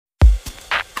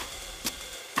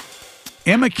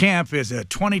Emma Camp is a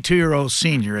 22-year-old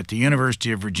senior at the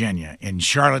University of Virginia in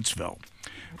Charlottesville,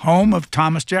 home of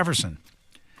Thomas Jefferson.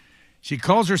 She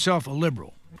calls herself a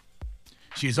liberal.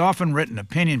 She has often written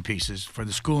opinion pieces for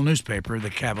the school newspaper,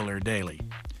 the Cavalier Daily.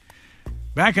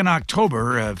 Back in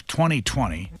October of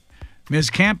 2020, Ms.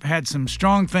 Camp had some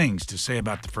strong things to say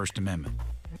about the First Amendment.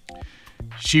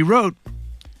 She wrote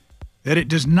that it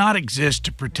does not exist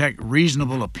to protect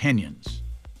reasonable opinions.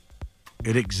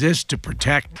 It exists to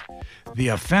protect the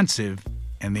offensive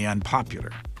and the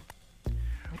unpopular.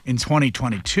 In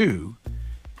 2022,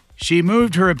 she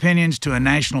moved her opinions to a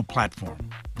national platform,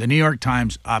 the New York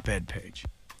Times op-ed page.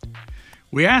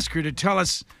 We asked her to tell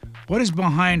us what is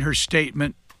behind her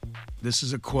statement. This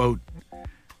is a quote,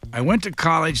 "I went to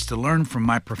college to learn from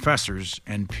my professors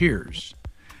and peers.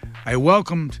 I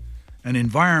welcomed an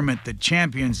environment that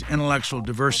champions intellectual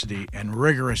diversity and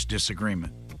rigorous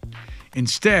disagreement.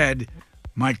 Instead,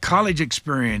 my college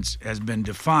experience has been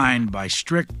defined by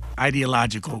strict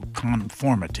ideological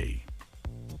conformity."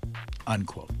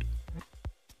 Unquote.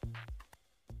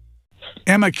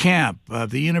 Emma Camp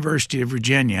of the University of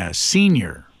Virginia,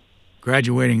 senior,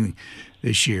 graduating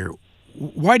this year.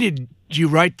 Why did you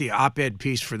write the op-ed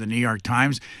piece for the New York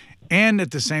Times? And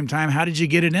at the same time, how did you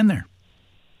get it in there?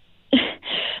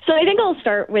 So I think I'll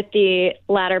start with the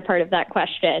latter part of that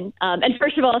question. And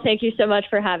first of all, thank you so much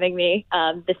for having me.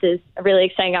 This is a really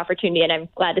exciting opportunity, and I'm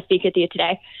glad to speak with you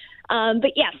today.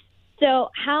 But yes, so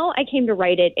how I came to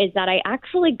write it is that I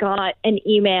actually got an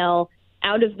email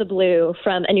out of the blue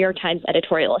from a New York Times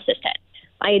editorial assistant.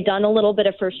 I had done a little bit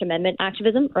of First Amendment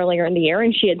activism earlier in the year,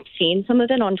 and she had seen some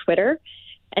of it on Twitter.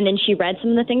 And then she read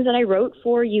some of the things that I wrote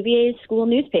for UVA's school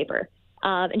newspaper.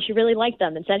 And she really liked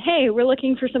them and said, "Hey, we're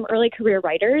looking for some early career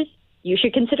writers. You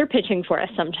should consider pitching for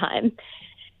us sometime."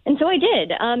 And so I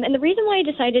did. And the reason why I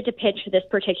decided to pitch this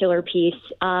particular piece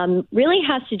really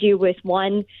has to do with,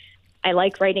 one, I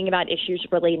like writing about issues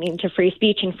relating to free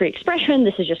speech and free expression.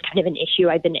 This is just kind of an issue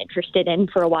I've been interested in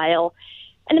for a while.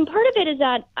 And then part of it is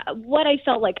that what I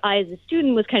felt like I, as a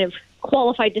student, was kind of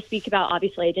qualified to speak about.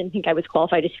 Obviously, I didn't think I was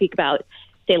qualified to speak about,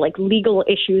 say, like legal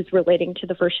issues relating to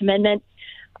the First Amendment,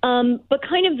 but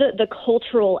kind of the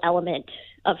cultural element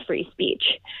of free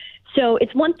speech. So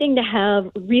it's one thing to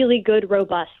have really good,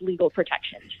 robust legal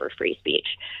protections for free speech.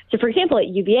 So, for example, at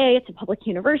UVA, it's a public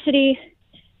university.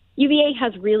 UVA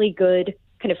has really good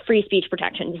kind of free speech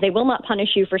protections. They will not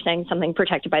punish you for saying something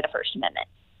protected by the First Amendment.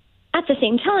 At the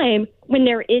same time, when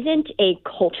there isn't a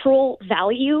cultural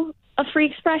value of free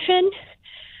expression,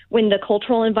 when the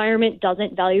cultural environment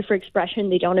doesn't value free expression,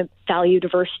 they don't value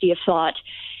diversity of thought,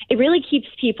 it really keeps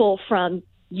people from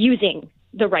using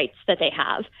the rights that they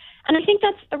have. And I think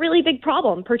that's a really big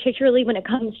problem, particularly when it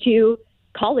comes to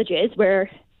colleges, where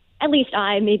at least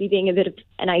I, maybe being a bit of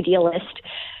an idealist,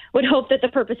 would hope that the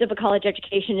purpose of a college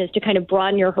education is to kind of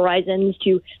broaden your horizons,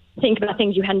 to think about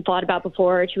things you hadn't thought about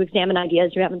before, to examine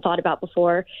ideas you haven't thought about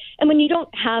before. And when you don't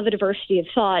have a diversity of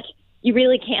thought, you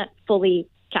really can't fully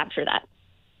capture that.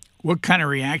 What kind of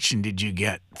reaction did you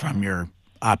get from your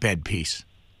op-ed piece?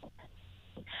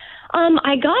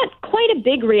 I got quite a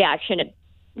big reaction, a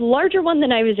larger one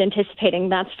than I was anticipating,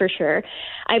 that's for sure.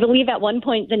 I believe at one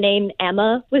point the name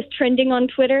Emma was trending on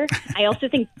Twitter. I also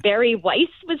think Barry Weiss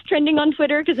was trending on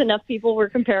Twitter because enough people were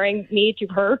comparing me to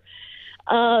her.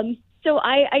 So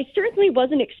I certainly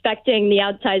wasn't expecting the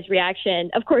outsized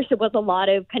reaction. Of course, it was a lot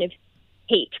of kind of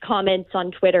hate comments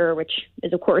on Twitter, which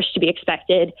is, of course, to be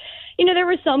expected. You know, there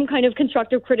was some kind of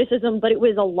constructive criticism, but it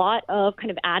was a lot of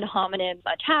kind of ad hominem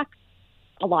attacks,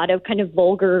 a lot of kind of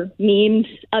vulgar memes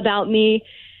about me,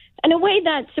 in a way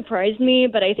that surprised me,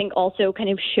 but I think also kind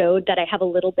of showed that I have a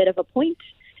little bit of a point.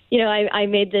 You know, I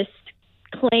made this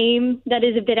claim that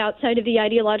is a bit outside of the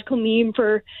ideological mean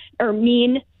for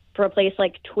a place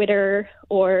like Twitter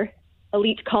or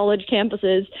elite college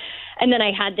campuses. And then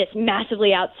I had this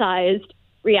massively outsized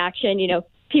reaction, you know,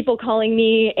 people calling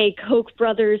me a Koch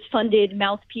brothers funded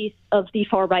mouthpiece of the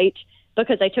far right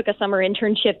because I took a summer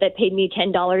internship that paid me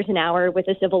 $10 an hour with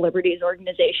a civil liberties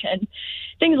organization,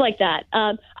 things like that.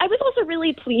 I was also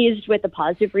really pleased with the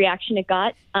positive reaction it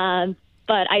got,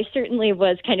 but I certainly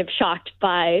was kind of shocked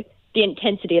by the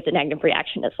intensity of the negative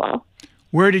reaction as well.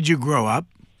 Where did you grow up?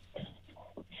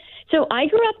 So I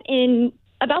grew up in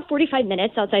about 45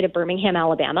 minutes outside of Birmingham,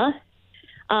 Alabama.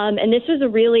 And this was a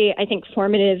really, I think,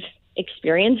 formative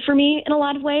experience for me in a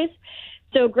lot of ways.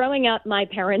 So growing up, my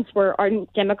parents were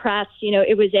ardent Democrats. You know,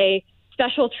 it was a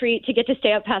special treat to get to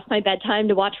stay up past my bedtime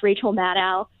to watch Rachel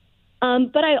Maddow.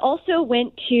 But I also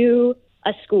went to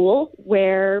a school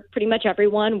where pretty much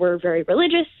everyone were very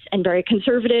religious and very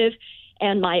conservative.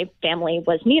 and my family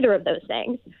was neither of those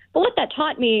things. But what that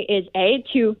taught me is, A,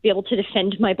 to be able to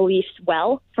defend my beliefs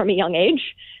well from a young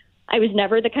age. I was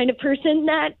never the kind of person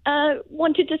that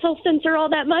wanted to self-censor all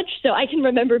that much. So I can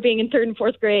remember being in 3rd and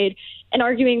 4th grade and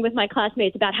arguing with my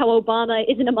classmates about how Obama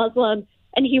isn't a Muslim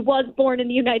and he was born in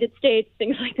the United States,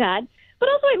 things like that. But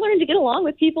also I learned to get along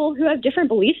with people who have different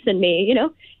beliefs than me,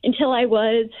 until I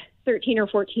was 13 or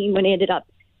 14 when I ended up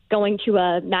going to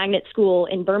a magnet school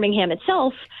in Birmingham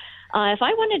itself. If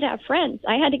I wanted to have friends,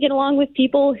 I had to get along with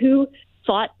people who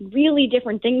thought really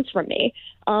different things from me.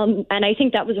 And I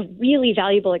think that was a really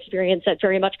valuable experience that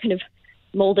very much kind of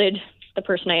molded the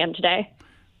person I am today.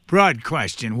 Broad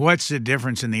question. What's the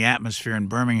difference in the atmosphere in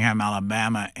Birmingham,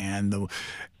 Alabama, and the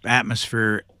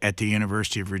atmosphere at the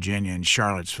University of Virginia in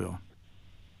Charlottesville?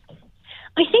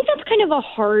 I think that's kind of a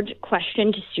hard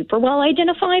question to super well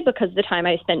identify because the time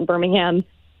I spent in Birmingham,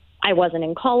 I wasn't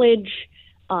in college.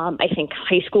 I think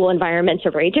high school environments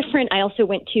are very different. I also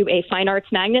went to a fine arts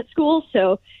magnet school,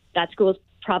 so that school is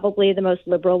probably the most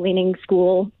liberal-leaning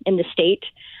school in the state.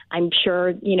 I'm sure,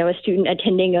 a student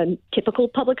attending a typical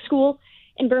public school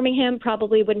in Birmingham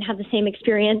probably wouldn't have the same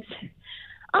experience.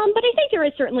 But I think there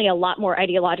is certainly a lot more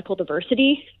ideological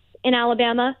diversity in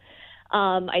Alabama.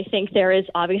 I think there is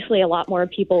obviously a lot more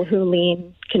people who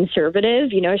lean conservative.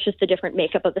 It's just a different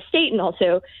makeup of the state. And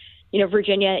also,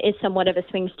 Virginia is somewhat of a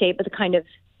swing state, but the kind of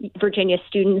Virginia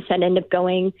students that end up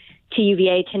going to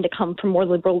UVA tend to come from more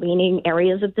liberal-leaning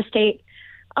areas of the state.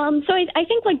 So I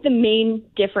think the main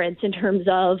difference in terms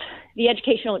of the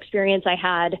educational experience I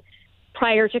had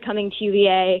prior to coming to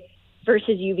UVA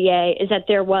versus UVA is that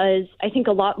there was, I think,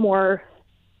 a lot more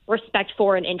respect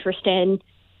for and interest in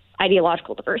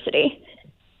ideological diversity.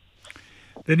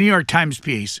 The New York Times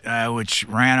piece, which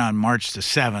ran on March the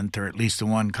 7th, or at least the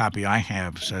one copy I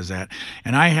have says that,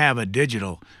 and I have a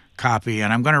digital copy,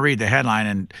 and I'm going to read the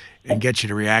headline and get you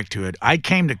to react to it. I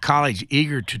came to college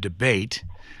eager to debate.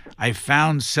 I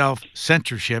found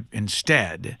self-censorship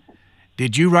instead.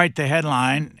 Did you write the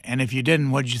headline? And if you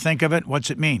didn't, what did you think of it? What's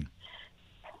it mean?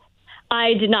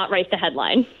 I did not write the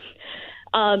headline.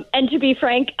 And to be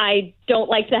frank, I don't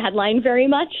like the headline very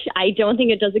much. I don't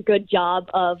think it does a good job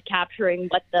of capturing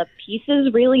what the piece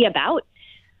is really about.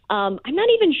 I'm not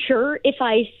even sure if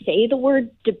I say the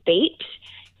word debate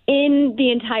in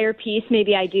the entire piece.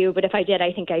 Maybe I do, but if I did,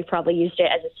 I think I probably used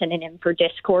it as a synonym for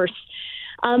discourse.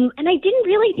 And I didn't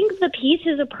really think of the piece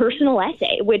as a personal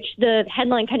essay, which the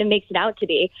headline kind of makes it out to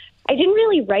be. I didn't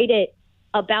really write it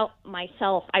about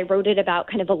myself. I wrote it about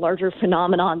kind of a larger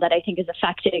phenomenon that I think is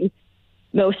affecting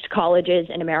most colleges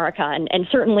in America, and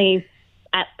certainly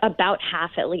at about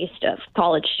half, at least, of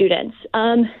college students. So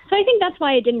I think that's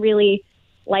why I didn't really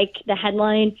like the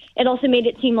headline. It also made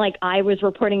it seem like I was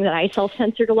reporting that I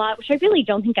self-censored a lot, which I really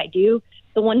don't think I do.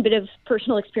 The one bit of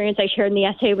personal experience I shared in the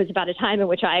essay was about a time in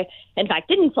which I, in fact,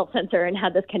 didn't self-censor and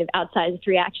had this kind of outsized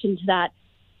reaction to that.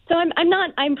 So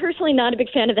I'm personally not a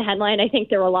big fan of the headline. I think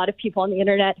there were a lot of people on the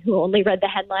internet who only read the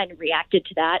headline and reacted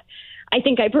to that. I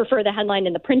think I prefer the headline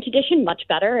in the print edition much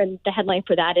better, and the headline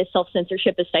for that is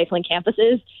Self-Censorship is Stifling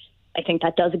Campuses. I think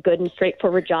that does a good and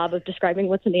straightforward job of describing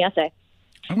what's in the essay.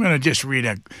 I'm going to just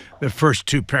read the first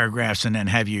two paragraphs and then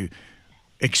have you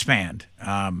expand.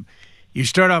 You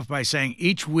start off by saying,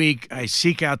 each week I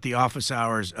seek out the office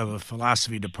hours of a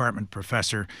philosophy department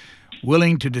professor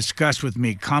willing to discuss with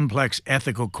me complex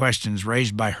ethical questions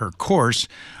raised by her course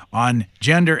on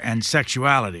gender and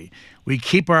sexuality. We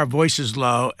keep our voices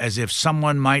low as if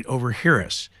someone might overhear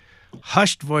us.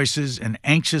 Hushed voices and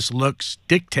anxious looks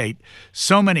dictate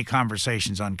so many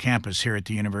conversations on campus here at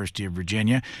the University of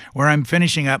Virginia, where I'm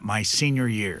finishing up my senior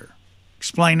year.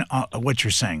 Explain what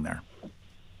you're saying there.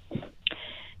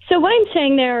 So what I'm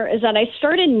saying there is that I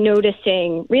started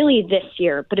noticing really this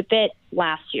year, but a bit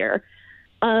last year,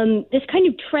 this kind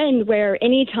of trend where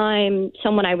anytime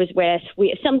someone I was with,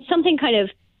 something kind of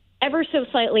ever so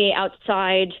slightly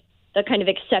outside the kind of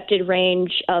accepted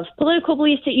range of political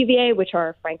beliefs at UVA, which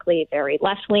are frankly very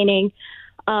left-leaning,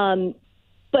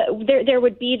 but there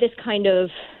would be this kind of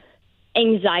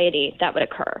anxiety that would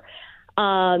occur.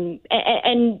 And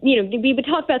we would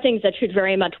talk about things that should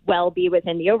very much well be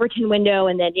within the Overton window.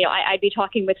 And then, I'd be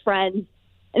talking with friends,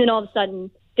 and then all of a sudden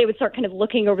they would start kind of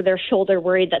looking over their shoulder,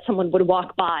 worried that someone would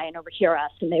walk by and overhear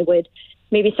us. And they would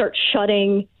maybe start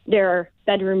shutting their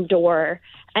bedroom door.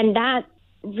 And that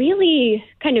really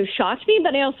kind of shocked me,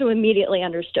 but I also immediately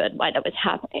understood why that was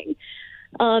happening.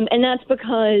 And that's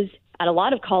because at a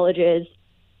lot of colleges,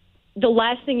 the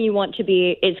last thing you want to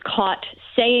be is caught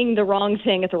saying the wrong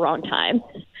thing at the wrong time.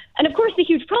 And of course, the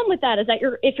huge problem with that is that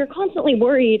if you're constantly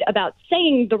worried about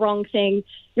saying the wrong thing,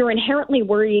 you're inherently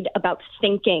worried about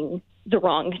thinking the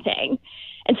wrong thing.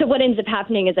 And so what ends up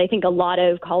happening is I think a lot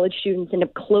of college students end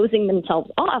up closing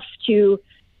themselves off to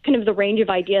kind of the range of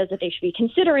ideas that they should be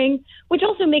considering, which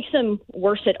also makes them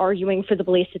worse at arguing for the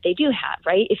beliefs that they do have,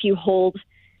 right? If you hold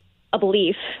a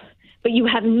belief, but you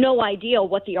have no idea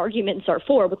what the arguments are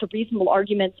for, what the reasonable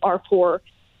arguments are for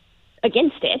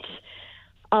against it,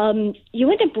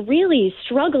 you end up really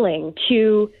struggling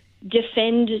to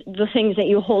defend the things that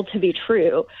you hold to be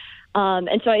true.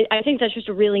 And so I think that's just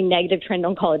a really negative trend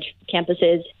on college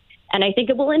campuses. And I think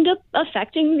it will end up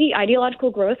affecting the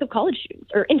ideological growth of college students,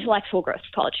 or intellectual growth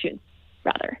of college students,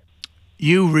 rather.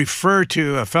 You refer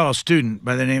to a fellow student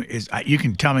by the name, you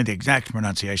can tell me the exact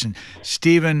pronunciation,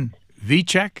 Stephen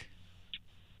Wiecek?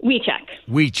 Wiecek.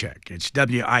 Wiecek. It's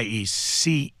W-I-E-C-E-K.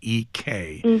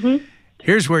 Mm-hmm.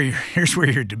 Here's where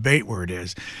your debate word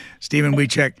is. Stephen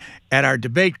Wiecek at our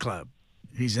debate club.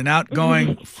 He's an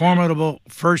outgoing, formidable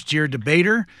first-year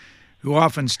debater who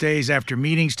often stays after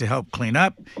meetings to help clean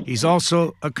up. He's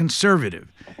also a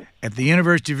conservative. At the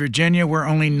University of Virginia, where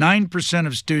only 9%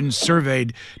 of students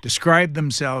surveyed describe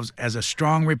themselves as a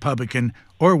strong Republican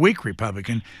or weak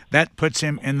Republican, that puts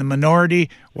him in the minority.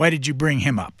 Why did you bring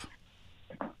him up?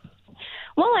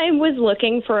 Well, I was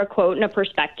looking for a quote and a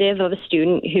perspective of a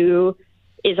student who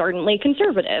is ardently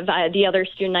conservative. The other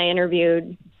student I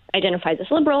interviewed identifies as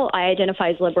liberal. I identify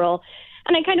as liberal.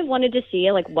 And I kind of wanted to see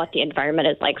what the environment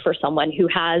is like for someone who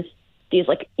has these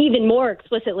even more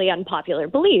explicitly unpopular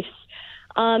beliefs.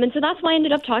 And so that's why I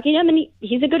ended up talking to him. And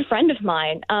he's a good friend of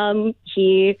mine.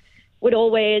 He would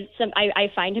always,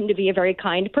 I find him to be a very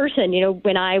kind person.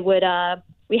 When I would,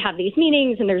 we have these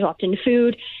meetings and there's often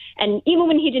food. And even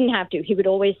when he didn't have to, he would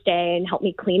always stay and help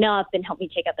me clean up and help me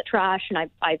take out the trash. And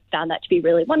I found that to be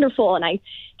really wonderful. And I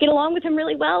get along with him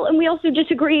really well. And we also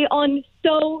disagree on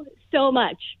so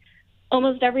much.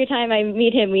 Almost every time I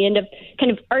meet him, we end up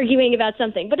kind of arguing about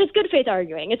something. But it's good faith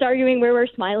arguing. It's arguing where we're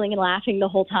smiling and laughing the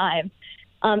whole time.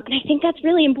 And I think that's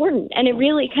really important. And it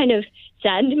really kind of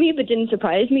saddened me, but didn't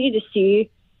surprise me to see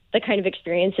the kind of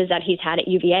experiences that he's had at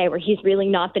UVA, where he's really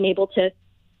not been able to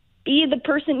be the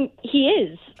person he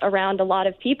is around a lot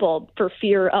of people for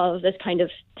fear of this kind of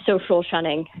social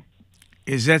shunning.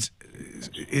 Is that,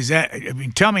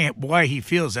 tell me why he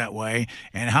feels that way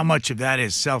and how much of that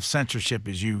is self-censorship,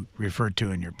 as you referred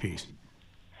to in your piece.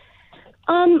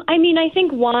 I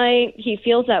think why he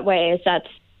feels that way is that's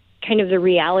kind of the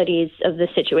realities of the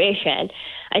situation.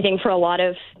 I think for a lot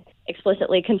of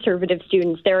explicitly conservative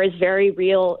students, there is very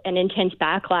real and intense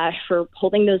backlash for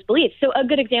holding those beliefs. So a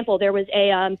good example, there was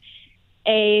a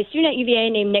student at UVA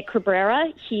named Nick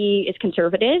Cabrera. He is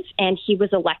conservative, and he was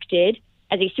elected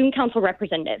as a student council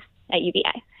representative at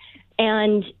UVA.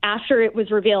 And after it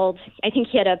was revealed, I think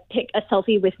he had a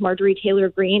selfie with Marjorie Taylor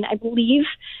Greene, I believe.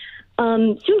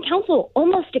 Student council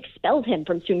almost expelled him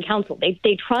from student council.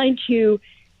 They tried to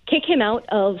kick him out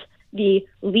of the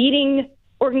leading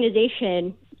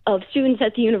organization of students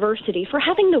at the university for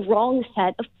having the wrong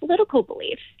set of political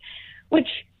beliefs, which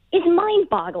is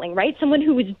mind-boggling, right? Someone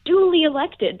who was duly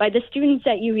elected by the students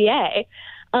at UVA,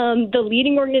 the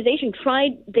leading organization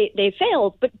they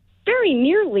failed, but very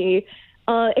nearly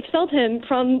expelled him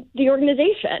from the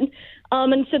organization.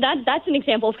 And so that's an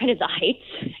example of kind of the heights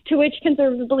to which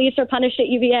conservative beliefs are punished at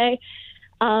UVA.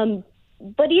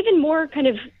 But even more kind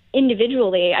of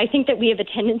individually, I think that we have a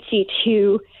tendency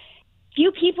to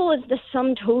view people as the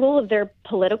sum total of their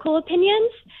political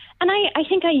opinions. And I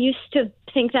think I used to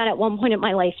think that at one point in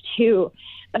my life too.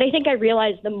 But I think I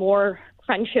realized the more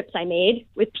friendships I made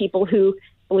with people who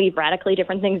believe radically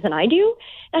different things than I do,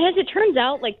 that as it turns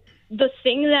out, the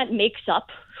thing that makes up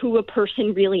who a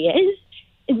person really is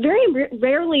very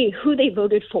rarely who they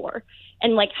voted for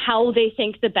and how they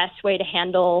think the best way to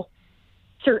handle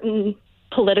certain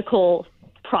political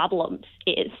problems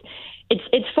is.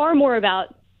 It's far more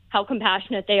about how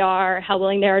compassionate they are, how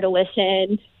willing they are to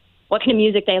listen, what kind of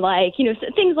music they like,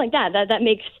 things like that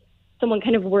makes someone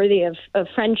kind of worthy of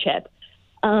friendship.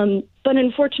 But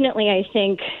unfortunately, I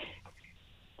think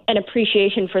an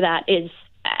appreciation for that is,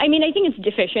 I think it's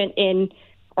deficient in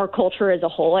our culture as a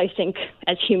whole. I think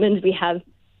as humans, we have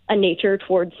a nature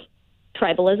towards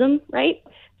tribalism, right?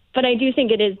 But I do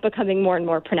think it is becoming more and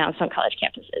more pronounced on college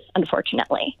campuses,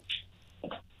 unfortunately.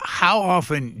 How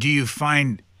often do you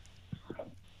find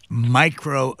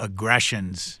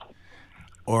microaggressions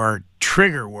or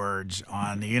trigger words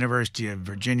on the University of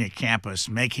Virginia campus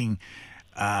making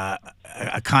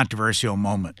a controversial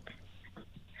moment?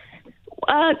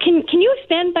 Can you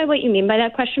expand by what you mean by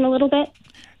that question a little bit?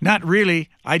 Not really.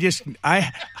 I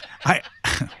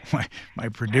my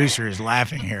producer is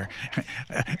laughing here.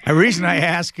 The reason I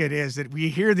ask it is that we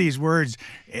hear these words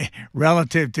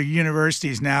relative to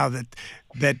universities now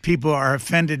that people are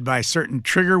offended by certain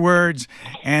trigger words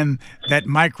and that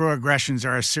microaggressions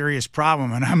are a serious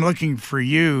problem. And I'm looking for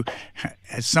you,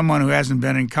 as someone who hasn't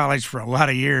been in college for a lot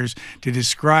of years, to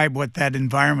describe what that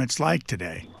environment's like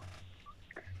today.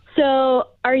 So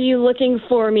are you looking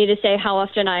for me to say how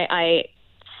often I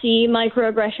see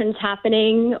microaggressions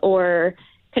happening, or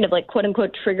kind of like quote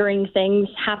unquote triggering things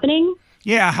happening?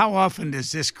 Yeah, how often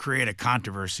does this create a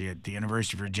controversy at the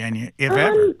University of Virginia, if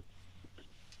ever?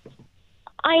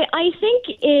 I think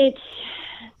the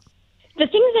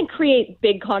things that create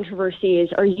big controversies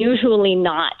are usually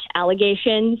not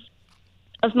allegations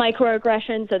of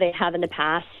microaggression, so they have in the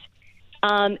past.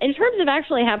 In terms of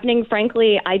actually happening,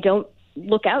 frankly, I don't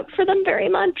look out for them very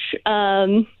much.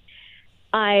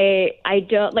 I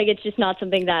don't, like, it's just not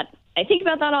something that I think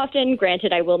about that often.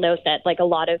 Granted, I will note that, like, a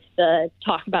lot of the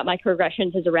talk about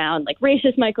microaggressions is around, like,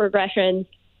 racist microaggressions.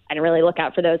 I don't really look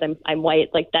out for those. I'm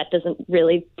white. Like, that doesn't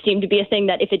really seem to be a thing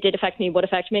that, if it did affect me, would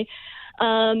affect me.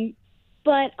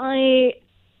 But I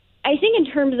think in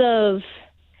terms of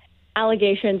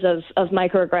allegations of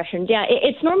microaggressions, yeah,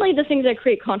 it's normally the things that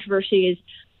create controversies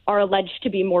are alleged to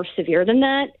be more severe than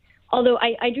that. Although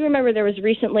I do remember there was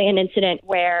recently an incident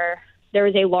where there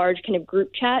was a large kind of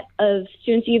group chat of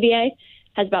students at UVA,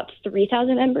 has about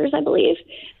 3,000 members, I believe,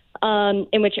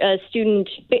 in which a student,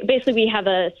 basically we have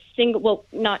a single, well,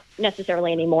 not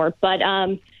necessarily anymore, but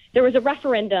there was a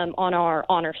referendum on our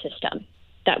honor system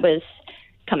that was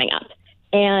coming up.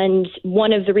 And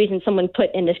one of the reasons someone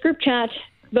put in this group chat,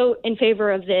 vote in favor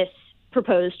of this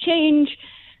proposed change,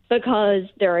 because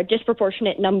there are a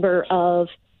disproportionate number of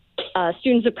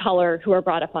students of color who are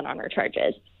brought up on honor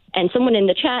charges. And someone in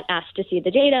the chat asked to see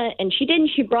the data, and she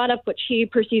didn't. She brought up what she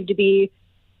perceived to be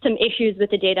some issues with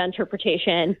the data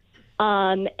interpretation.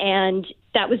 And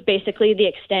that was basically the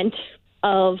extent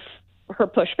of her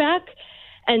pushback.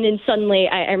 And then suddenly,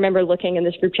 I remember looking in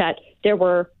this group chat, there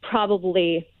were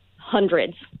probably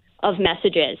hundreds of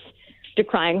messages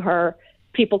decrying her,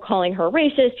 people calling her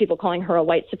racist, people calling her a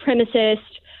white supremacist.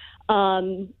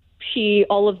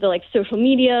 All of the, like, social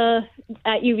media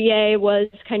at UVA was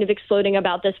kind of exploding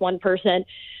about this one person.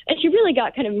 And she really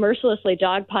got kind of mercilessly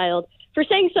dogpiled for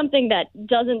saying something that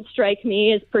doesn't strike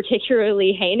me as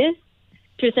particularly heinous,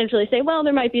 to essentially say, well,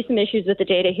 there might be some issues with the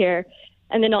data here.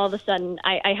 And then all of a sudden,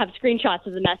 I have screenshots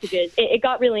of the messages. It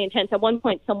got really intense. At one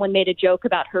point, someone made a joke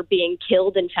about her being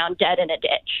killed and found dead in a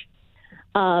ditch.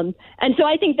 And so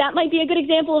I think that might be a good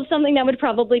example of something that would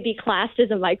probably be classed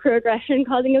as a microaggression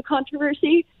causing a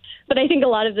controversy. But I think a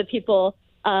lot of the people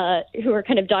who are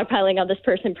kind of dogpiling on this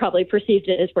person probably perceived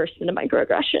it as worse than a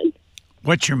microaggression.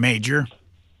 What's your major?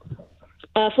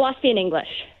 Philosophy and English.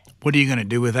 What are you going to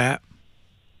do with that?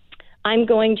 I'm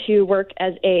going to work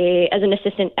as an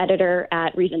assistant editor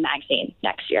at Reason magazine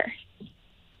next year.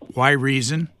 Why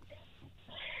Reason?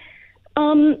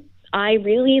 I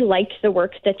really liked the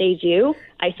work that they do.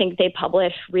 I think they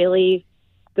publish really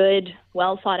good,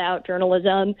 well thought out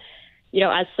journalism. You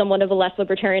know, as someone of a left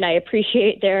libertarian, I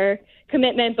appreciate their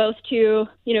commitment both to,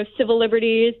 you know, civil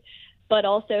liberties, but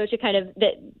also to kind of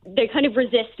they kind of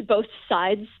resist both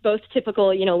sides, both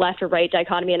typical, you know, left or right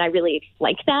dichotomy, and I really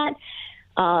like that.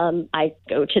 I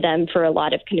go to them for a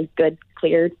lot of kind of good,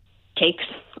 clear takes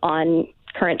on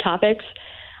current topics.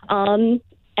 And,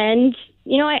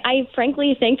 you know, I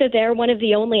frankly think that they're one of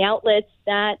the only outlets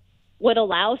that would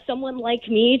allow someone like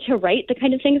me to write the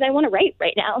kind of things I want to write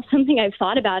right now. Something I've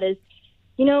thought about is,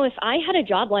 you know, if I had a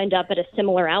job lined up at a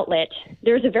similar outlet,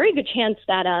 there's a very good chance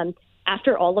that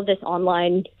after all of this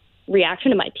online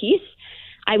reaction to my piece,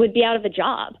 I would be out of a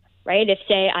job, right? If,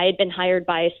 say, I had been hired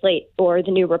by Slate or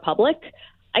The New Republic,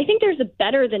 I think there's a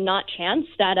better than not chance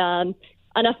that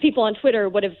enough people on Twitter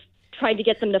would have tried to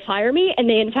get them to fire me, and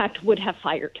they, in fact, would have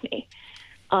fired me.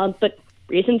 But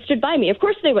Reason stood by me. Of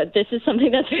course they would. This is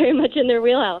something that's very much in their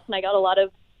wheelhouse, and I got a lot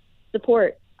of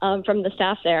support from the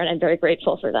staff there, and I'm very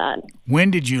grateful for that.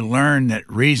 When did you learn that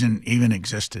Reason even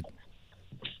existed?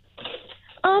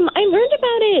 I learned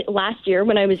about it last year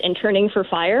when I was interning for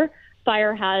FIRE.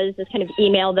 FIRE has this kind of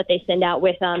email that they send out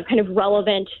with kind of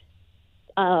relevant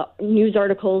news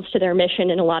articles to their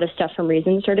mission, and a lot of stuff from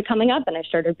Reason started coming up, and I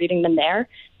started reading them there,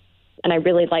 and I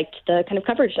really liked the kind of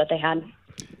coverage that they had.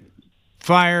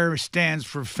 FIRE stands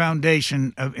for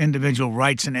Foundation of Individual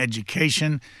Rights and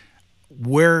Education.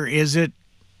 Where is it?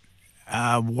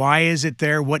 Why is it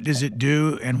there? What does it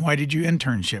do? And why did you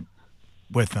internship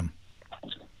with them?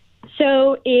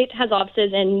 So it has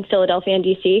offices in Philadelphia and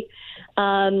D.C.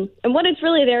 And what it's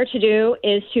really there to do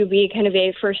is to be kind of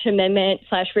a First Amendment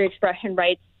 / free expression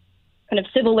rights kind of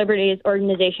civil liberties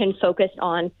organization focused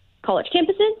on college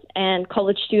campuses and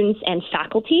college students and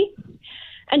faculty.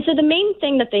 And so the main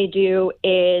thing that they do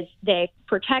is they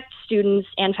protect students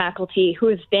and faculty who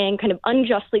have been kind of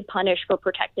unjustly punished for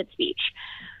protected speech.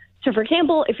 So, for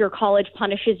example, if your college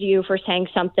punishes you for saying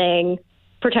something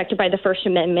protected by the First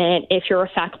Amendment, if you're a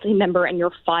faculty member and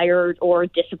you're fired or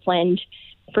disciplined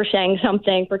for saying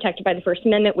something protected by the First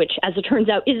Amendment, which, as it turns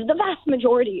out, is the vast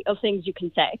majority of things you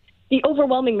can say, the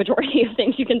overwhelming majority of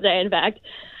things you can say, in fact,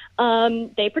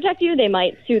 they protect you. They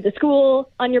might sue the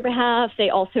school on your behalf. They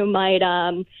also might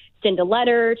send a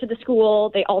letter to the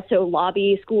school. They also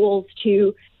lobby schools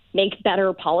to make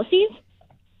better policies.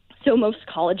 So most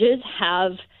colleges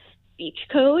have speech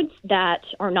codes that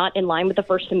are not in line with the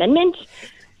First Amendment.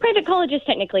 Private colleges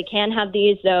technically can have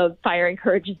these, though fire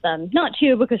encourages them not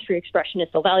to because free expression is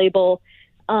so valuable.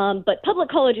 But public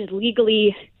colleges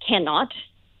legally cannot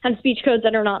have speech codes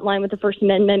that are not in line with the First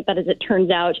Amendment. But as it turns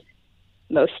out,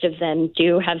 most of them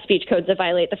do have speech codes that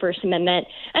violate the First Amendment.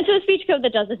 And so a speech code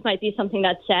that does this might be something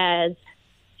that says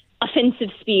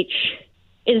offensive speech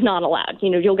is not allowed. You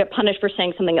know, you'll get punished for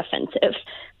saying something offensive.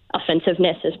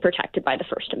 Offensiveness is protected by the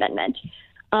First Amendment.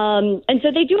 And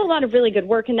so they do a lot of really good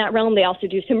work in that realm. They also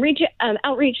do some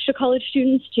outreach to college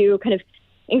students to kind of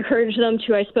encourage them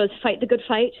to, I suppose, fight the good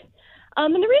fight.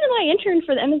 And the reason why I interned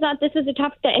for them is that this is a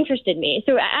topic that interested me.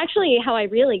 So actually how I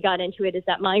really got into it is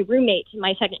that my roommate in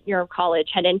my second year of college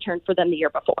had interned for them the year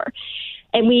before.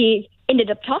 And we ended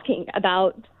up talking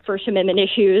about First Amendment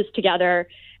issues together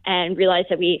and realized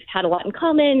that we had a lot in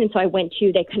common. And so I went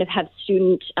to, they kind of have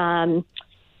student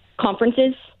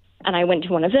conferences, and I went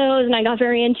to one of those and I got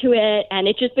very into it, and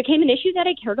it just became an issue that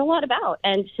I cared a lot about.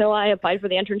 And so I applied for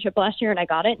the internship last year and I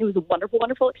got it. And it was a wonderful,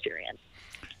 wonderful experience.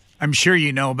 I'm sure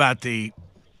you know about the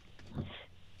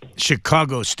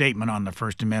Chicago statement on the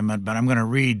First Amendment, but I'm going to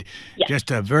read just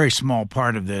a very small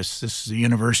part of this. This is the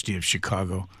University of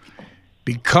Chicago.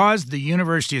 Because the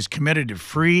university is committed to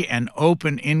free and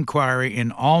open inquiry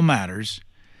in all matters,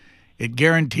 it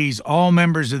guarantees all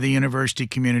members of the university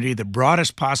community the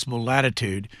broadest possible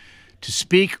latitude to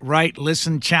speak, write,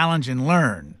 listen, challenge, and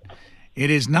learn. It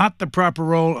is not the proper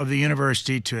role of the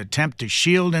university to attempt to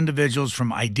shield individuals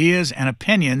from ideas and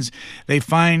opinions they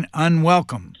find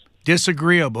unwelcome,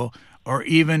 disagreeable, or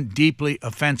even deeply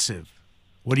offensive.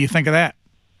 What do you think of that?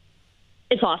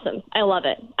 It's awesome. I love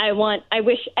it. I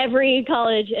wish every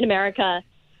college in America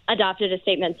adopted a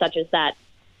statement such as that.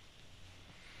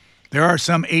 There are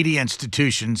some 80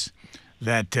 institutions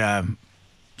that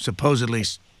supposedly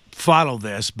follow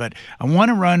this, but I want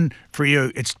to run for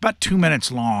you. It's about 2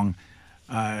 minutes long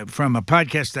from a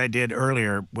podcast I did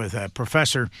earlier with a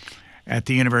professor at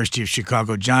the University of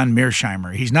Chicago, John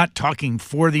Mearsheimer. He's not talking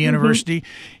for the university.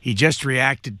 He just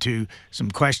reacted to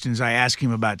some questions I asked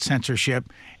him about censorship,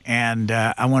 and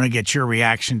I want to get your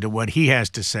reaction to what he has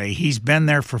to say. He's been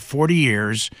there for 40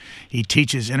 years. He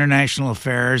teaches international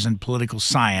affairs and political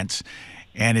science,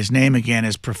 and his name again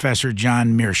is Professor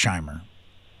John Mearsheimer.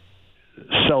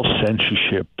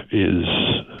 Self-censorship is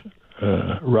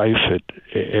rife at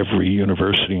every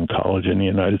university and college in the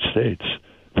United States.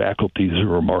 Faculties are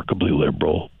remarkably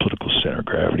liberal. Political center of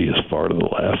gravity is far to the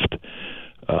left.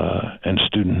 And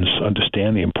students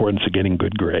understand the importance of getting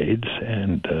good grades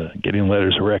and getting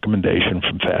letters of recommendation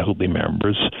from faculty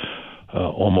members,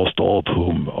 almost all of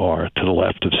whom are to the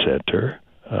left of center,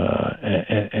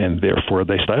 and therefore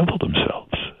they stifle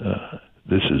themselves.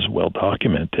 This is well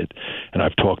documented, and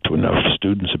I've talked to enough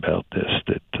students about this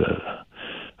that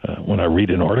when I read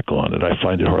an article on it, I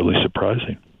find it hardly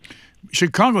surprising.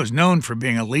 Chicago is known for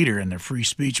being a leader in the free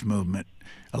speech movement.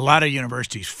 A lot of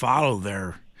universities follow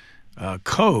their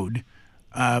code,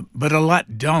 but a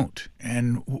lot don't.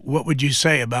 And what would you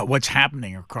say about what's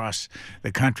happening across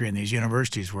the country in these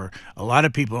universities where a lot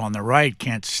of people on the right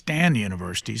can't stand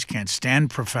universities, can't stand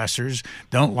professors,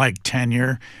 don't like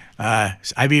tenure?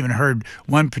 I've even heard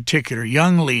one particular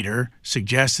young leader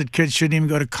suggest that kids shouldn't even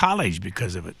go to college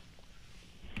because of it.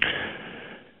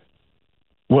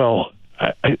 Well,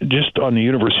 just on the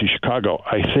University of Chicago,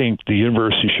 I think the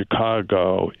University of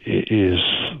Chicago is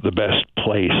the best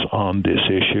place on this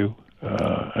issue.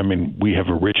 I mean, we have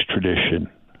a rich tradition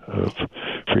of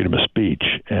freedom of speech,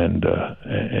 and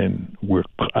we're,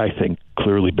 I think,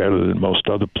 clearly better than most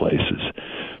other places.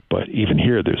 But even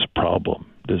here, there's a problem.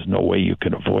 There's no way you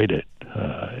can avoid it.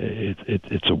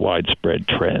 It's a widespread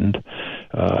trend,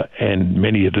 and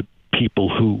many of the people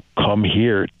who come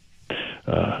here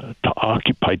to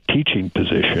occupy teaching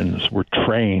positions were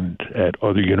trained at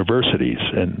other universities,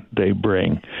 and they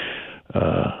bring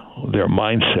their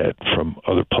mindset from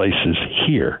other places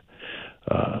here.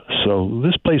 So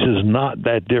this place is not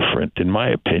that different, in my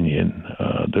opinion,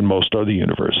 than most other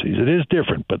universities. It is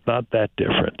different, but not that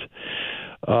different.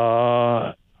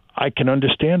 I can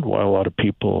understand why a lot of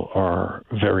people are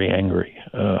very angry,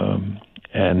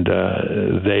 and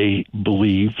they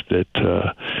believe that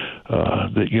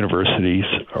that universities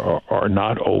are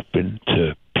not open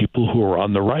to people who are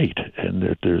on the right, and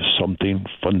that there's something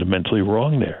fundamentally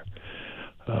wrong there.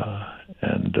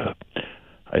 And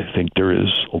I think there is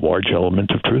a large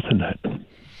element of truth in that.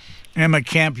 Emma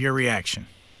Camp, your reaction?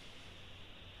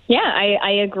 Yeah,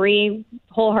 I agree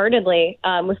wholeheartedly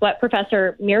with what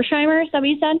Professor Mearsheimer, is that what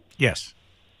you said? Yes.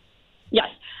 Yes.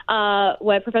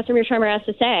 What Professor Mearsheimer has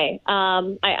to say.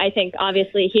 I think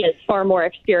obviously he has far more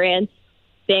experience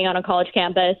being on a college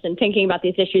campus and thinking about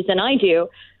these issues than I do.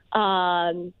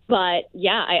 But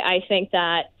yeah, I think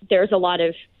that there's a lot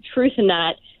of truth in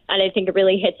that. And I think it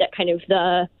really hits at kind of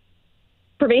the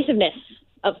pervasiveness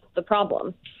of the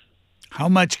problem. How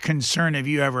much concern have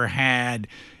you ever had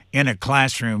in a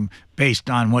classroom based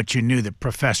on what you knew the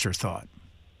professor thought?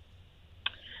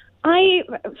 I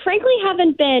frankly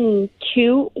haven't been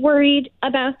too worried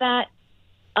about that.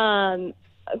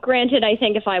 Granted, I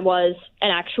think if I was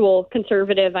an actual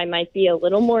conservative, I might be a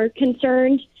little more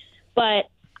concerned. But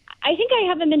I think I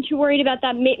haven't been too worried about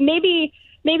that.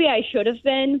 Maybe I should have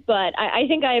been, but I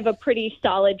think I have a pretty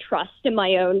solid trust in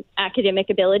my own academic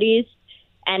abilities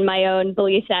and my own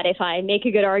belief that if I make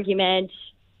a good argument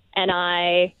and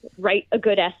I write a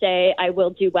good essay, I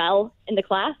will do well in the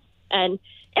class. And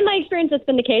in my experience, that's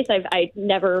been the case. I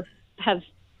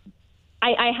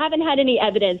haven't had any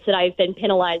evidence that I've been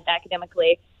penalized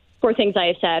academically for things I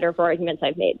have said or for arguments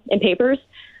I've made in papers.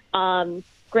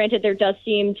 Granted, there does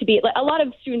seem to be a lot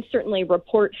of students certainly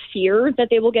report fear that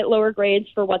they will get lower grades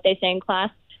for what they say in class.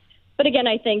 But again,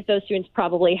 I think those students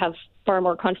probably have far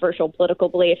more controversial political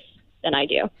beliefs than I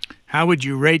do. How would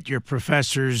you rate your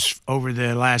professors over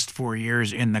the last 4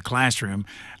 years in the classroom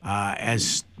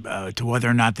as to whether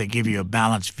or not they give you a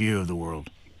balanced view of the world?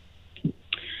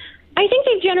 I think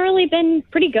they've generally been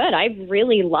pretty good. I've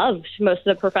really loved most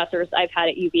of the professors I've had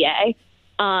at UVA.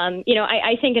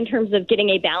 I think in terms of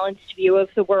getting a balanced view of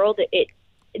the world,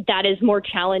 that is more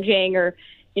challenging or,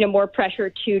 more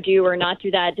pressure to do or not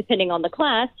do that depending on the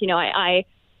class.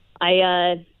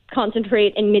 I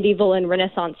concentrate in medieval and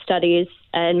Renaissance studies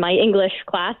in my English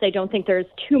class. I don't think there's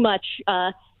too much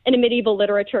in a medieval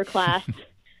literature class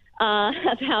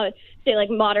about, say, like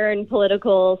modern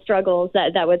political struggles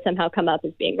that would somehow come up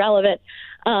as being relevant.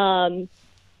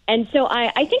 And so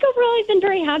I think overall I've been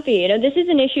very happy. This is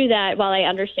an issue that, while I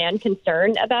understand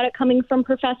concern about it coming from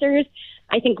professors,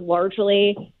 I think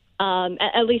largely,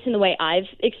 at least in the way I've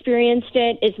experienced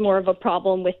it, is more of a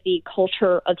problem with the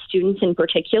culture of students in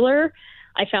particular.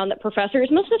 I found that professors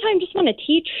most of the time just want to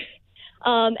teach.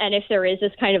 And if there is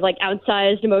this kind of like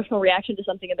outsized emotional reaction to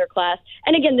something in their class,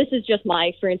 and again, this is just my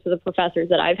experience with the professors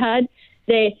that I've had,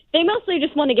 they mostly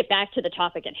just want to get back to the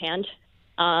topic at hand.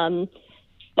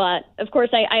 But of course,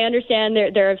 I understand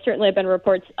there have certainly been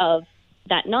reports of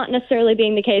that not necessarily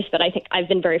being the case, but I think I've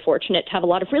been very fortunate to have a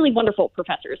lot of really wonderful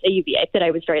professors at UVA that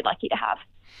I was very lucky to have.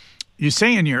 You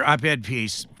say in your op-ed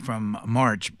piece from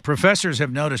March, professors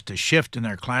have noticed a shift in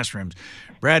their classrooms.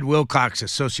 Brad Wilcox, a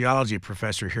sociology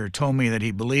professor here, told me that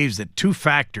he believes that two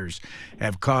factors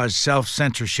have caused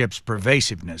self-censorship's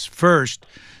pervasiveness. First,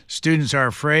 students are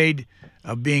afraid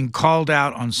of being called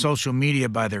out on social media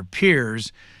by their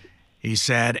peers, he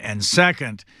said, and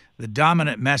second, the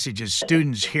dominant messages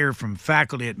students hear from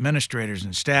faculty, administrators,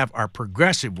 and staff are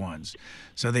progressive ones,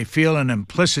 so they feel an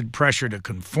implicit pressure to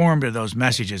conform to those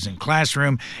messages in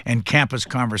classroom and campus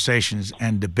conversations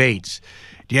and debates.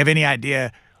 Do you have any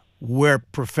idea where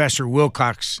Professor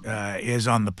Wilcox is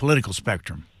on the political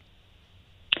spectrum?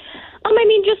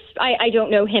 I don't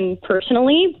know him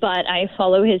personally, but I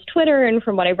follow his Twitter, and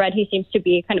from what I've read, he seems to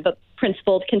be kind of a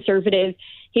principled conservative.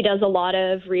 He does a lot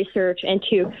of research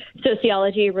into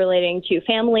sociology relating to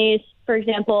families, for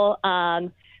example.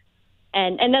 And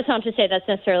that's not to say that's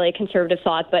necessarily a conservative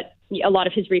thought, but a lot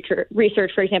of his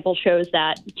research, for example, shows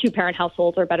that two-parent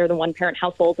households are better than one-parent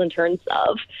households in terms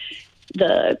of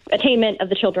the attainment of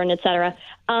the children, et cetera.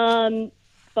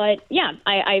 But yeah,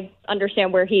 I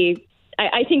understand where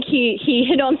I think he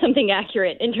hit on something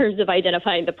accurate in terms of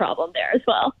identifying the problem there as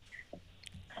well.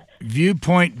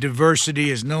 Viewpoint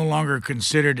diversity is no longer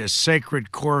considered a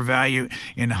sacred core value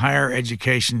in higher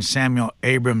education. Samuel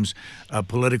Abrams, a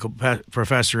political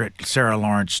professor at Sarah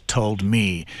Lawrence, told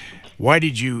me. Why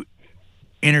did you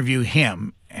interview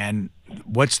him, and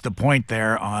what's the point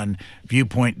there on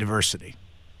viewpoint diversity?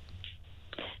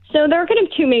 So there are kind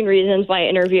of two main reasons why I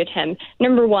interviewed him.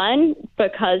 Number one,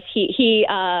 because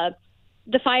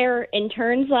the FIRE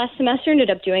interns last semester ended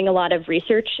up doing a lot of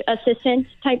research assistant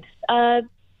type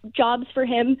jobs for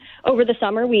him over the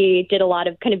summer. We did a lot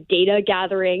of kind of data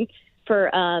gathering for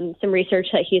some research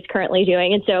that he's currently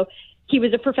doing. And so he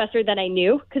was a professor that I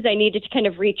knew because I needed to kind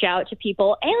of reach out to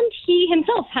people. And he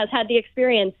himself has had the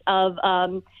experience of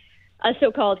a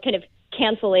so-called kind of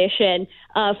cancellation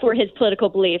for his political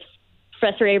beliefs.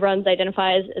 Professor Abrams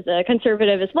identifies as a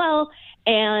conservative as well.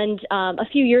 And a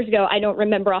few years ago, I don't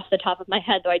remember off the top of my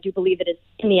head, though I do believe it is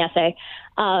in the essay.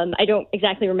 I don't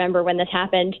exactly remember when this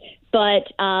happened,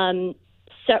 but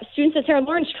so students at Sarah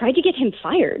Lawrence tried to get him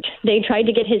fired. They tried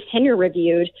to get his tenure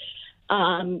reviewed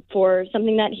for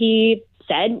something that he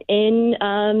said in,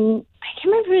 I can't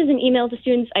remember if it was an email to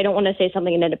students. I don't want to say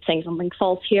something and end up saying something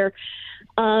false here.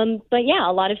 But yeah,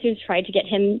 a lot of students tried to get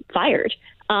him fired.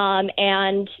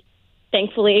 And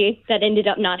thankfully, that ended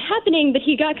up not happening, but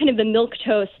he got kind of the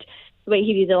milquetoast, the way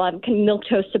he views a lot of kind of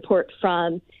milquetoast support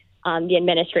from the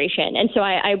administration. And so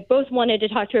I both wanted to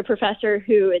talk to a professor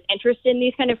who is interested in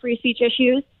these kind of free speech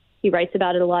issues. He writes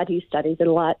about it a lot. He studies it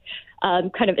a lot,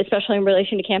 kind of especially in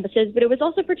relation to campuses. But it was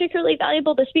also particularly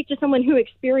valuable to speak to someone who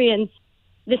experienced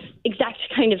this exact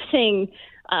kind of thing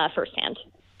firsthand.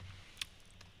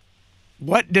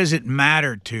 What does it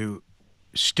matter to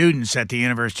students at the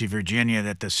University of Virginia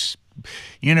that this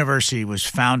university was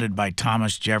founded by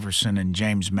Thomas Jefferson and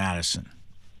James Madison?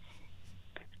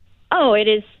 Oh, it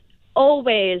is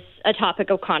always a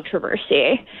topic of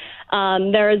controversy.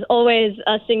 There is always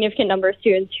a significant number of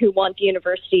students who want the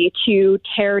university to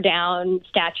tear down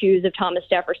statues of Thomas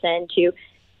Jefferson, to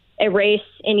erase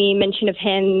any mention of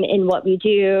him in what we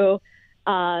do.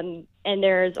 And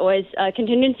there's always a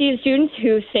contingency of students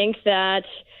who think that,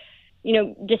 you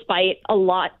know, despite a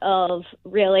lot of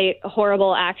really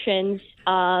horrible actions,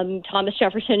 Thomas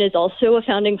Jefferson is also a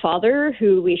founding father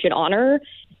who we should honor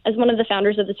as one of the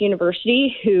founders of this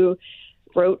university, who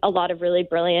wrote a lot of really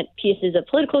brilliant pieces of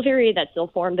political theory that still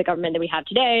form the government that we have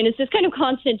today. And it's this kind of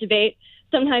constant debate.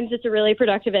 Sometimes it's a really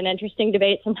productive and interesting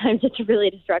debate. Sometimes it's a really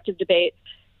destructive debate.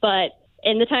 But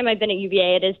in the time I've been at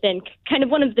UVA, it has been kind of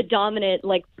one of the dominant,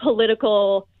 like,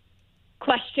 political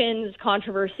questions,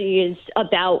 controversies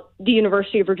about the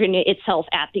University of Virginia itself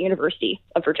at the University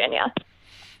of Virginia.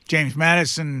 James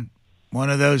Madison, one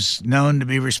of those known to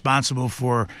be responsible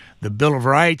for the Bill of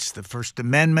Rights, the First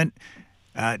Amendment.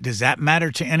 Does that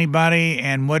matter to anybody?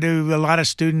 And what do a lot of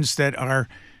students that are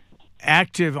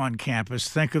active on campus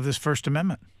think of this First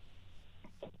Amendment?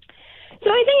 So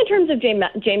I think in terms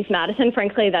of James Madison,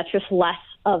 frankly, that's just less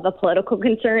of a political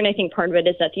concern. I think part of it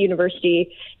is that the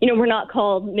university, you know, we're not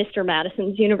called Mr.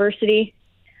 Madison's University.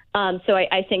 So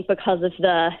I think because of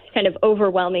the kind of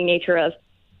overwhelming nature of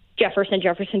Jefferson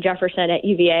at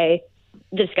UVA,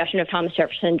 the discussion of Thomas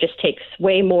Jefferson just takes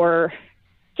way more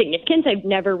significance. I've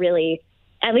never really,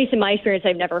 at least in my experience,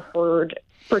 I've never heard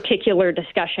particular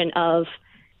discussion of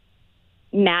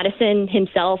Madison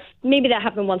himself. Maybe that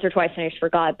happened once or twice and I just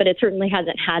forgot, but it certainly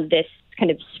hasn't had this kind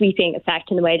of sweeping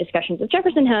effect in the way discussions of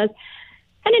Jefferson has.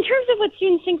 And in terms of what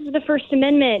students think of the First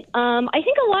Amendment, I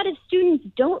think a lot of students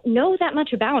don't know that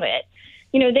much about it.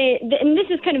 You know, and this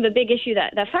is kind of a big issue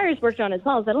that FIRE's worked on as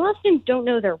well, is that a lot of students don't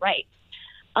know their rights.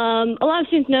 A lot of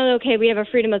students know, okay, we have a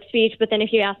freedom of speech, but then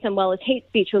if you ask them, well, is hate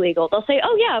speech illegal? They'll say,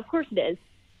 oh, yeah, of course it is.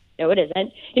 No, it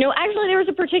isn't. You know, actually, there was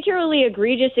a particularly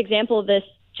egregious example of this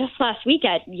just last week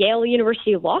at Yale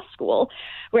University Law School,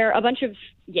 where a bunch of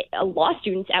law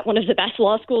students at one of the best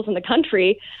law schools in the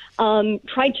country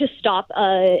tried to stop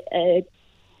a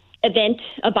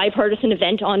bipartisan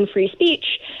event on free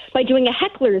speech by doing a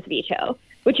heckler's veto,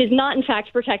 which is not, in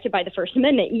fact, protected by the First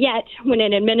Amendment. Yet, when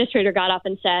an administrator got up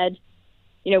and said,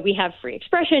 you know, we have free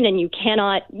expression and you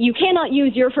cannot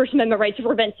use your First Amendment rights to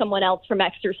prevent someone else from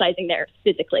exercising theirs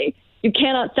physically. You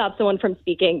cannot stop someone from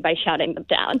speaking by shouting them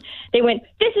down. They went,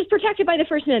 this is protected by the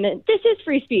First Amendment. This is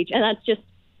free speech. And that's just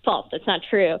false. That's not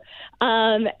true.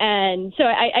 And so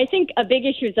I think a big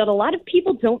issue is that a lot of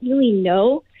people don't really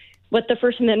know what the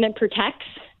First Amendment protects.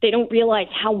 They don't realize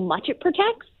how much it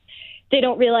protects. They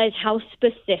don't realize how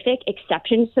specific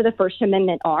exceptions to the First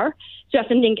Amendment are. So you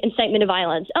often think incitement of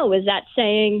violence. Oh, is that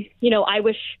saying, you know, I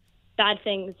wish bad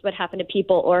things would happen to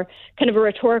people, or kind of a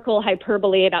rhetorical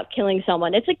hyperbole about killing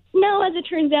someone? It's like, no, as it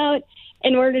turns out,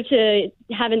 in order to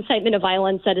have incitement of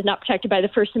violence that is not protected by the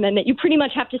First Amendment, you pretty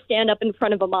much have to stand up in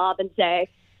front of a mob and say,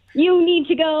 you need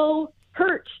to go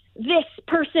hurt this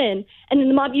person. And then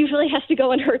the mob usually has to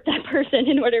go and hurt that person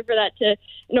in order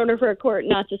for a court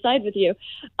not to side with you.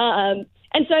 And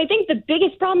so I think the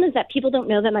biggest problem is that people don't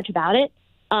know that much about it.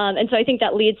 And so I think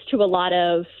that leads to a lot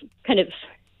of kind of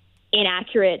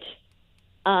inaccurate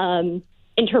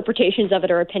interpretations of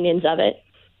it or opinions of it.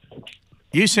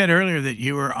 You said earlier that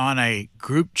you were on a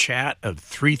group chat of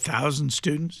 3,000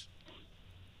 students?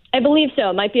 I believe so.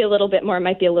 It might be a little bit more, it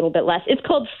might be a little bit less. It's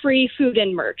called Free Food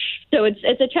and Merch. So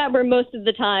it's a chat where most of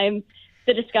the time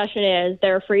the discussion is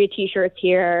there are free T-shirts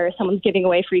here, someone's giving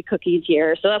away free cookies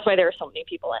here. So that's why there are so many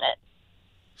people in it.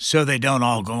 So they don't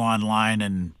all go online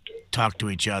and talk to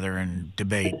each other and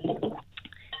debate?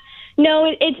 No,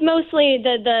 it's mostly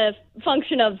the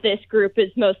function of this group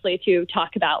is mostly to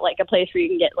talk about like a place where you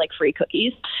can get like free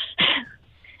cookies.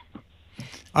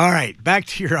 All right, back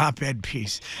to your op-ed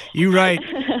piece. You write,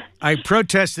 I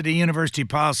protested a university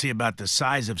policy about the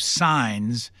size of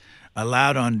signs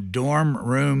allowed on dorm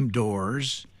room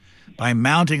doors by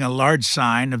mounting a large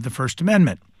sign of the First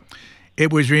Amendment.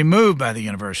 It was removed by the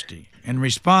university. In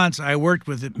response, I worked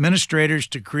with administrators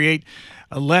to create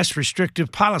a less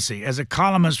restrictive policy. As a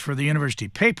columnist for the university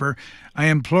paper, I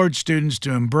implored students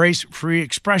to embrace free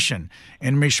expression.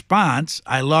 In response,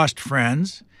 I lost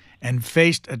friends and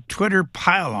faced a Twitter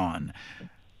pile-on.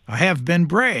 I have been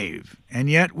brave, and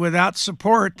yet without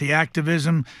support, the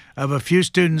activism of a few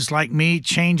students like me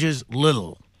changes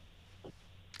little.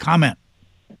 Comment.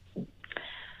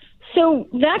 So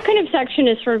that kind of section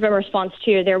is sort of a response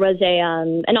to, there was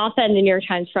an op-ed in the New York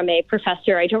Times from a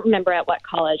professor, I don't remember at what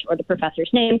college or the professor's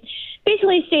name,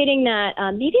 basically stating that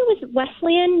maybe it was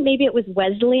Wesleyan, maybe it was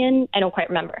Wesleyan, I don't quite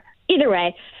remember. Either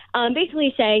way,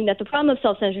 basically saying that the problem of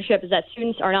self-censorship is that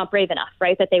students are not brave enough,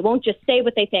 right? That they won't just say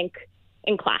what they think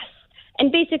in class.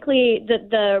 And basically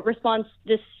the response,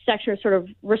 this section is sort of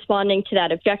responding to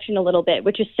that objection a little bit,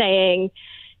 which is saying,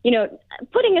 you know,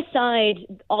 putting aside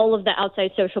all of the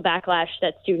outside social backlash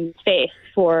that students face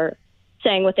for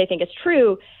saying what they think is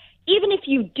true, even if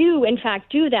you do, in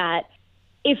fact, do that,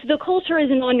 if the culture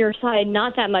isn't on your side,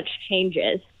 not that much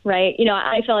changes, right? You know,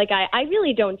 I feel like I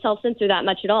really don't self-censor that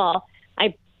much at all.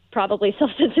 I probably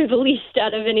self-censor the least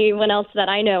out of anyone else that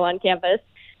I know on campus.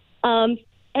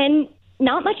 And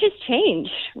not much has changed,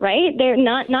 right?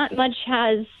 Not much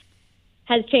has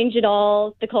changed at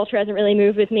all. The culture hasn't really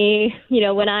moved with me. You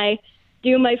know, when I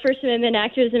do my First Amendment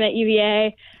activism at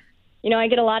UVA, you know, I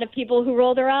get a lot of people who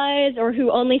roll their eyes or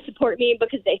who only support me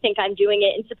because they think I'm doing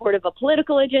it in support of a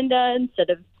political agenda instead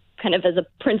of kind of as a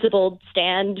principled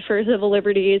stand for civil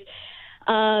liberties.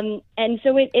 And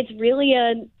so it's really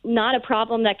not a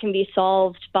problem that can be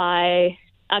solved by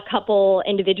a couple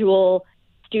individual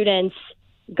students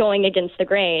going against the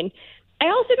grain. I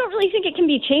also don't really think it can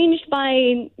be changed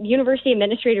by university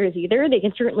administrators either. They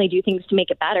can certainly do things to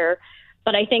make it better.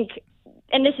 But I think,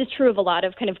 and this is true of a lot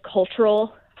of kind of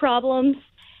cultural problems,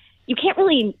 you can't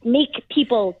really make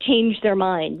people change their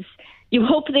minds. You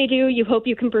hope they do. You hope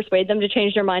you can persuade them to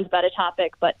change their minds about a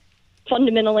topic. But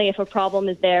fundamentally, if a problem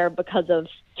is there because of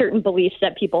certain beliefs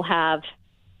that people have,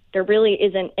 there really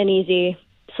isn't an easy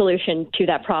solution to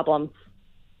that problem.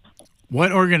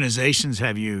 What organizations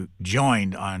have you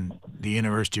joined on the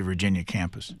University of Virginia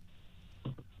campus?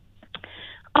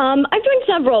 I've joined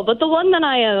several, but the one that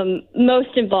I am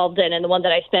most involved in and the one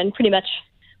that I spend pretty much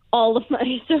all of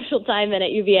my social time in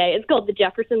at UVA is called the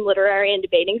Jefferson Literary and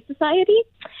Debating Society.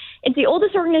 It's the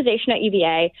oldest organization at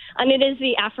UVA, and it is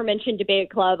the aforementioned debate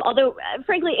club, although,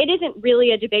 frankly, it isn't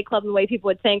really a debate club in the way people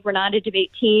would think. We're not a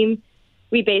debate team.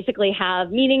 We basically have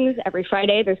meetings every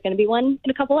Friday. There's going to be one in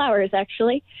a couple hours,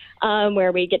 actually,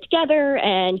 where we get together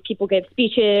and people give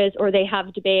speeches or they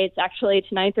have debates. Actually,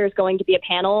 tonight there's going to be a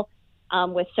panel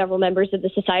with several members of the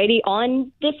society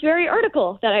on this very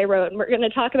article that I wrote. And we're going to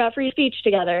talk about free speech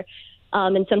together.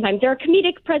 And sometimes there are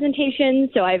comedic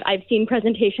presentations. So I've seen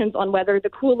presentations on whether the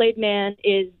Kool-Aid man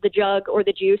is the jug or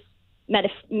the juice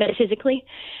metaphysically,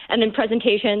 and then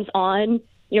presentations on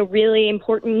really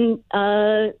important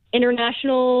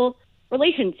international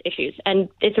relations issues. And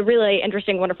it's a really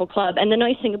interesting, wonderful club. And the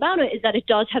nice thing about it is that it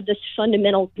does have this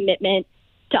fundamental commitment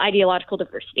to ideological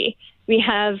diversity. We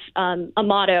have a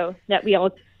motto that we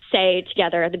all say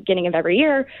together at the beginning of every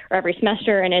year or every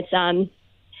semester, and it's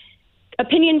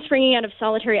opinions springing out of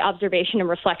solitary observation and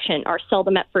reflection are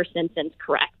seldom at first instance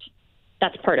correct.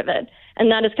 That's part of it.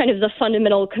 And that is kind of the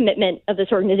fundamental commitment of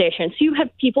this organization. So you have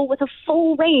people with a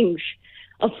full range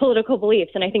of political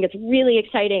beliefs. And I think it's really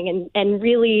exciting and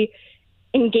really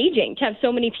engaging to have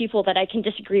so many people that I can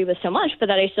disagree with so much, but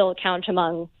that I still count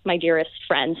among my dearest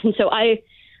friends. And so I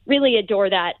really adore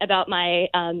that about my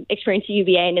experience at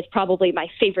UVA, and it's probably my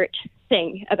favorite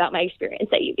thing about my experience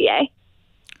at UVA.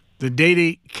 The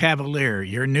Daily Cavalier,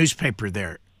 your newspaper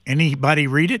there. Anybody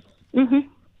read it? Mm-hmm.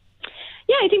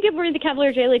 Yeah, I think people read the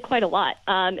Cavalier Daily quite a lot,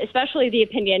 especially the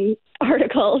opinion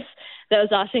articles.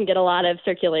 Those often get a lot of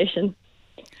circulation.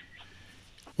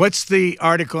 What's the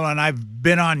article? And I've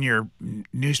been on your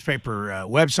newspaper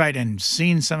website and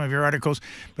seen some of your articles,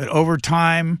 but over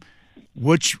time,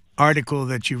 which article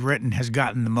that you've written has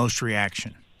gotten the most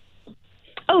reaction?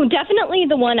 Oh, definitely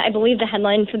the one, I believe the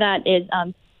headline for that is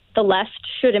The Left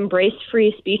Should Embrace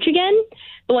Free Speech Again.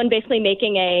 The one basically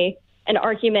making an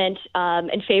argument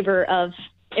in favor of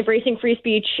embracing free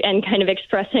speech and kind of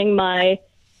expressing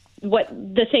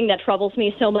the thing that troubles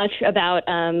me so much about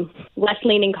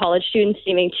left-leaning college students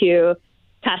seeming to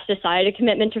cast aside a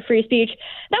commitment to free speech.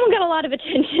 That one got a lot of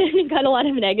attention, got a lot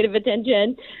of negative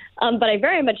attention, but I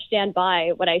very much stand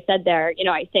by what I said there. You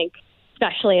know, I think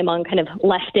especially among kind of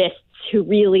leftists who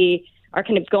really are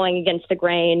kind of going against the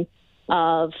grain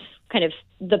of kind of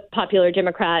the popular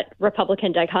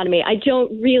Democrat-Republican dichotomy, I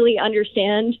don't really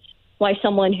understand why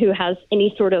someone who has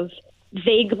any sort of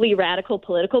vaguely radical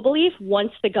political belief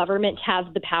wants the government to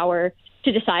have the power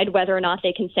to decide whether or not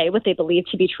they can say what they believe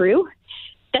to be true.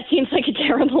 That seems like a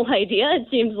terrible idea. It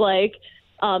seems like,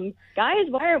 guys,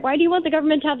 why do you want the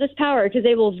government to have this power? Because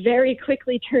they will very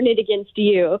quickly turn it against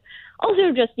you.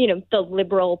 Also, just, you know, the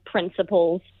liberal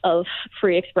principles of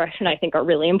free expression, I think, are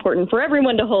really important for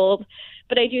everyone to hold.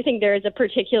 But I do think there is a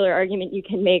particular argument you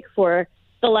can make for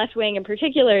the left wing in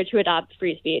particular to adopt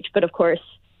free speech. But of course,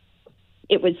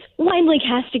 it was widely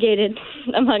castigated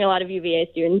among a lot of UVA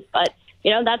students. But,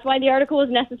 you know, that's why the article was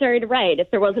necessary to write. If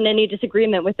there wasn't any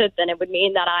disagreement with it, then it would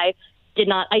mean that I did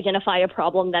not identify a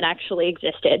problem that actually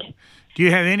existed. Do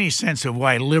you have any sense of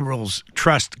why liberals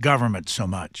trust government so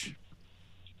much?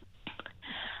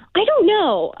 I don't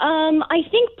know. I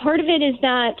think part of it is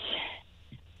that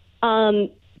I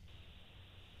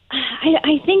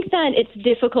think that it's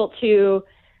difficult to.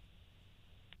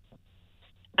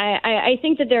 I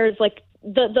think that there's like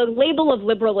the label of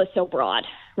liberal is so broad,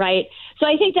 right? So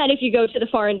I think that if you go to the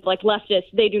far end, like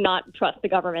leftists, they do not trust the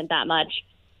government that much.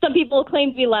 Some people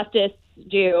claim to be leftists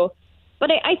do. But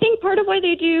I think part of why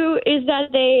they do is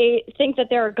that they think that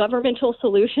there are governmental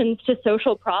solutions to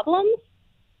social problems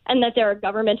and that there are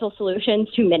governmental solutions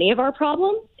to many of our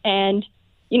problems. And,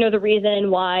 you know, the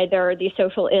reason why there are these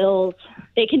social ills,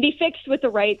 they can be fixed with the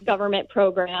right government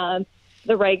program,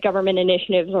 the right government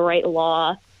initiative, the right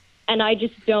law. And I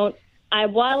just don't,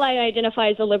 while I identify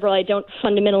as a liberal, I don't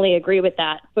fundamentally agree with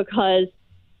that because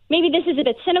maybe this is a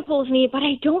bit cynical of me, but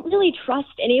I don't really trust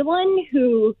anyone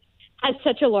who has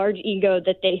such a large ego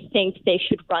that they think they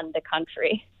should run the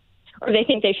country or they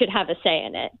think they should have a say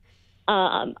in it.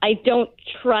 I don't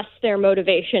trust their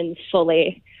motivations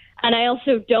fully. And I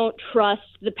also don't trust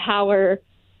the power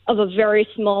of a very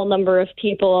small number of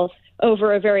people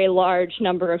over a very large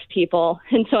number of people.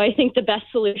 And so I think the best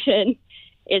solution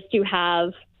is to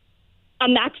have a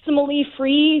maximally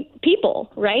free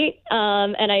people, right?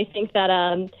 And I think that,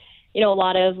 you know, a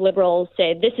lot of liberals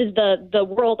say, this is the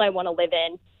world I want to live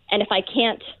in. And if I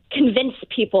can't convince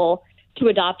people to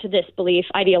adopt this belief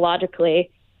ideologically,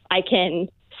 I can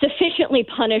sufficiently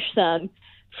punish them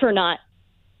for not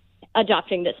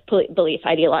adopting this belief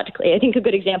ideologically. I think a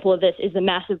good example of this is the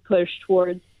massive push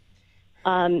towards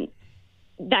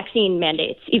vaccine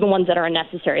mandates, even ones that are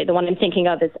unnecessary. The one I'm thinking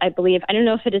of is, I believe, I don't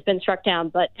know if it has been struck down,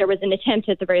 but there was an attempt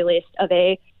at the very least of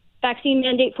a vaccine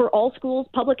mandate for all schools,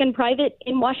 public and private,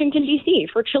 in Washington, D.C.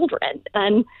 for children.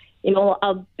 And, you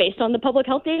know, based on the public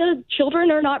health data,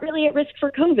 children are not really at risk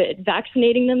for COVID.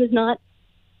 Vaccinating them is not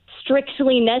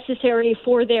strictly necessary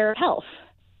for their health.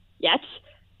 Yet,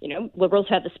 you know, liberals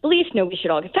have this belief, no, we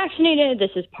should all get vaccinated. This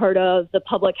is part of the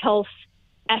public health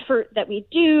effort that we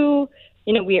do.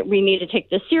 You know, we need to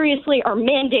take this seriously, are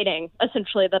mandating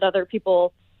essentially that other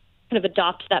people kind of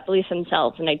adopt that belief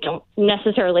themselves. And I don't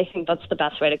necessarily think that's the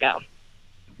best way to go.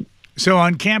 So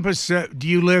on campus, do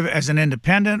you live as an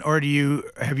independent or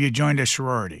have you joined a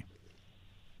sorority?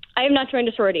 I have not joined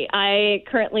a sorority. I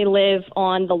currently live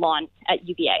on the lawn at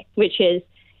UVA, which is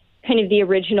kind of the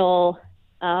original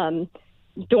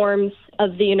dorms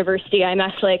of the university. I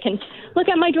can look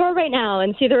at my door right now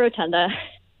and see the rotunda.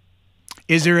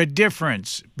 Is there a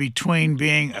difference between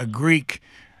being a Greek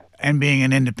and being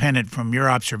an independent from your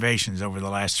observations over the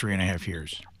last 3.5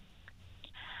 years?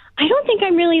 I don't think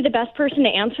I'm really the best person to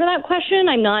answer that question.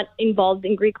 I'm not involved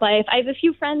in Greek life. I have a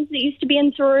few friends that used to be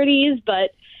in sororities,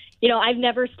 but, you know, I've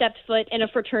never stepped foot in a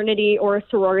fraternity or a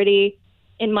sorority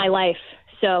in my life,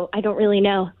 so I don't really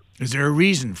know. Is there a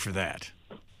reason for that?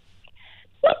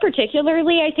 Not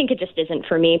particularly. I think it just isn't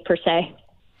for me, per se.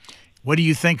 What do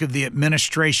you think of the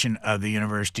administration of the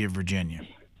University of Virginia?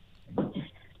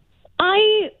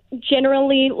 I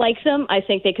generally like them. I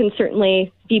think they can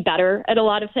certainly be better at a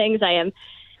lot of things. I am,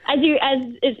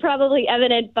 as is probably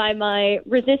evident by my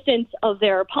resistance of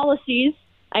their policies,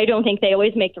 I don't think they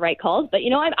always make the right calls, but,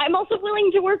 I'm also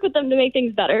willing to work with them to make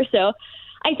things better. So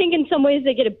I think in some ways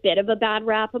they get a bit of a bad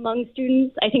rap among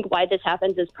students. I think why this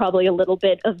happens is probably a little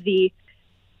bit of the,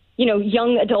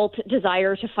 young adult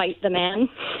desire to fight the man.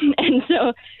 And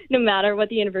so no matter what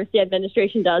the university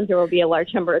administration does, there will be a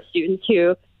large number of students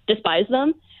who despise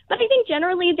them. But I think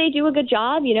generally they do a good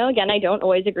job. Again, I don't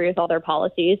always agree with all their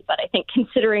policies, but I think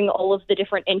considering all of the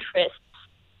different interests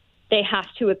they have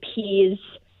to appease,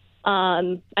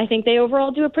 I think they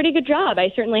overall do a pretty good job.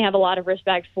 I certainly have a lot of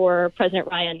respect for President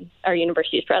Ryan, our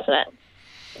university's president.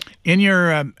 In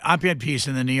your op-ed piece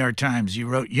in the New York Times, you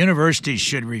wrote, universities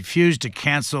should refuse to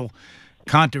cancel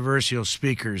controversial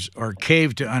speakers or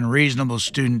cave to unreasonable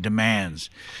student demands.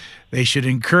 They should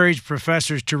encourage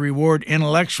professors to reward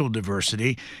intellectual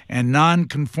diversity and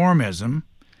nonconformism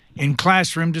in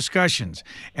classroom discussions.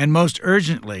 And most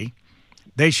urgently,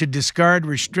 they should discard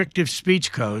restrictive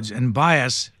speech codes and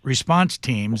bias response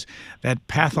teams that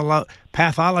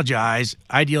pathologize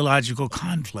ideological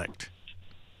conflict.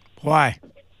 Why?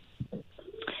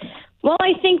 Well,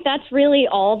 I think that's really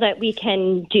all that we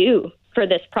can do for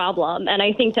this problem. And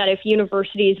I think that if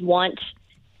universities want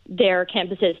their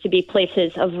campuses to be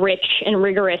places of rich and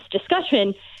rigorous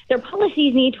discussion, their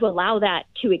policies need to allow that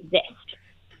to exist.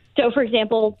 So, for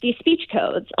example, these speech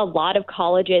codes, a lot of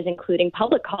colleges, including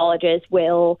public colleges,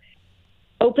 will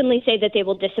openly say that they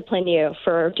will discipline you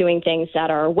for doing things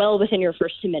that are well within your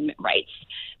First Amendment rights.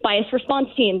 Bias response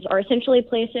teams are essentially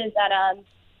places that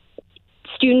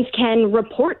students can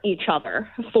report each other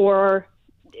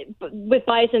with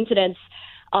bias incidents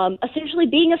essentially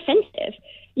being offensive.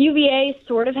 UVA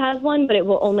sort of has one, but it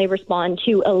will only respond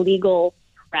to illegal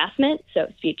harassment, so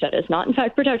speech that is not, in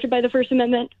fact, protected by the First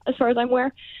Amendment, as far as I'm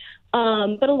aware.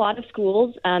 But a lot of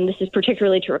schools, this is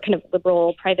particularly true of kind of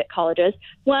liberal private colleges,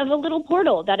 will have a little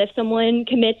portal that if someone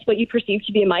commits what you perceive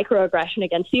to be a microaggression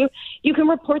against you, you can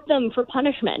report them for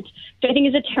punishment, which I think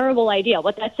is a terrible idea.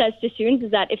 What that says to students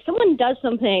is that if someone does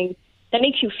something that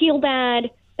makes you feel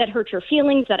bad, that hurts your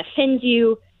feelings, that offends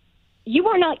you, you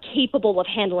are not capable of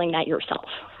handling that yourself,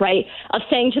 right? Of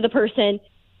saying to the person,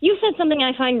 you said something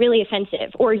I find really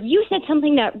offensive, or you said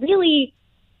something that really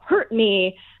hurt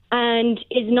me and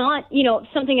is not,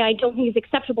 something I don't think is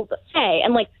acceptable to say,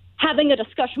 and having a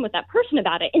discussion with that person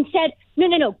about it. Instead,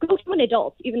 no, go to an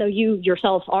adult, even though you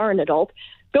yourself are an adult,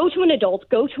 go to an adult,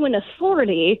 go to an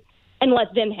authority and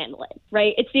let them handle it,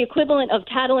 right? It's the equivalent of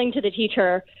tattling to the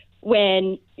teacher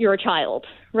when you're a child,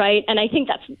 right? And I think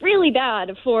that's really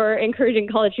bad for encouraging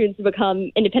college students to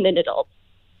become independent adults.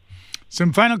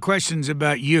 Some final questions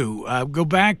about you. Go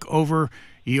back over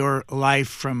your life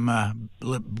from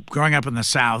growing up in the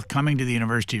South, coming to the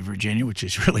University of Virginia, which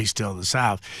is really still the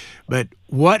South. But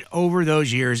what over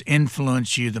those years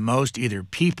influenced you the most, either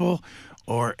people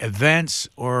or events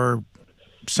or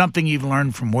something you've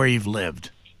learned from where you've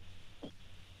lived?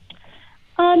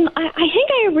 I think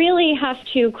I really have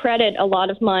to credit a lot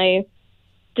of my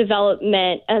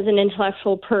development as an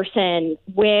intellectual person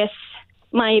with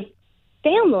my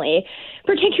family,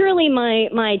 particularly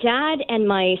my dad and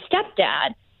my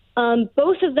stepdad.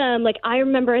 Both of them, I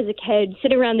remember as a kid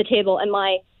sitting around the table, and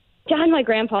my dad and my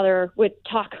grandfather would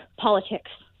talk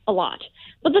politics a lot.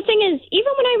 But the thing is,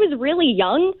 even when I was really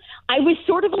young, I was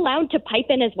sort of allowed to pipe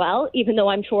in as well, even though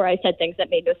I'm sure I said things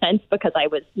that made no sense because I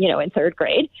was, in third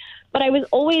grade. But I was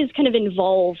always kind of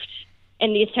involved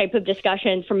in these type of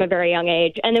discussions from a very young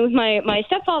age. And then with my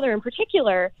stepfather in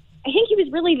particular, I think he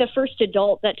was really the first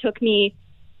adult that took me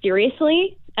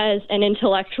seriously as an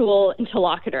intellectual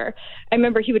interlocutor. I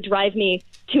remember he would drive me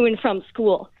to and from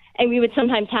school, and we would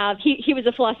sometimes have, he was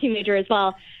a philosophy major as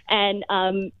well, and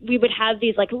we would have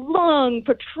these long,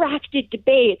 protracted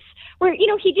debates where,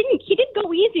 he didn't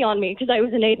go easy on me because I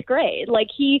was in eighth grade.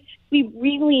 We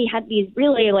really had these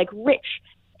really rich,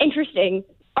 interesting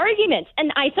arguments.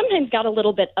 And I sometimes got a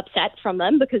little bit upset from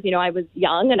them because, I was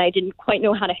young and I didn't quite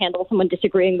know how to handle someone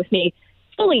disagreeing with me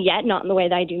fully yet, not in the way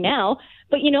that I do now.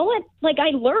 But you know what?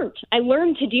 I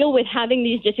learned to deal with having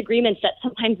these disagreements that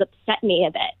sometimes upset me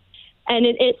a bit. And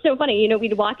it's so funny,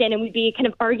 we'd walk in and we'd be kind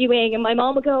of arguing, and my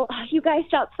mom would go, "Oh, you guys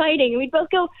stop fighting." And we'd both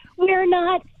go, "We're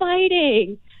not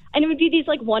fighting." And it would be these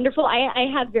wonderful, I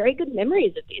have very good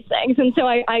memories of these things. And so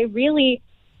I really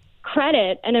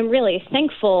credit, and I'm really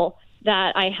thankful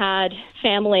that I had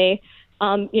family,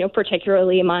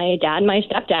 particularly my dad and my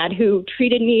stepdad, who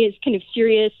treated me as kind of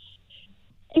serious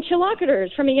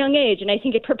interlocutors from a young age. And I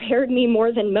think it prepared me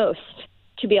more than most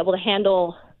to be able to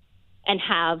handle and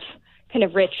have kind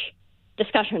of rich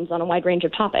discussions on a wide range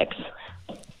of topics.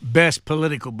 Best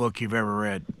political book you've ever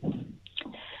read?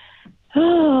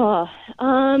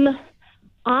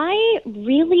 I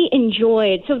really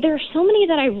enjoyed, so there are so many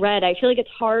that I read. I feel like it's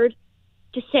hard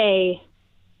to say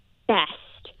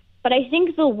best, but I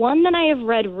think the one that I have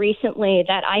read recently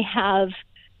that I have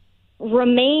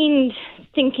remained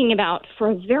thinking about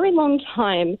for a very long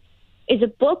time is a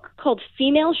book called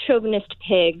Female Chauvinist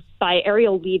Pigs by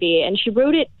Ariel Levy, and she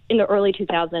wrote it in the early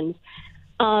 2000s.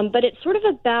 But it's sort of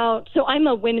about, so I'm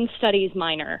a women's studies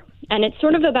minor, and it's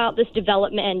sort of about this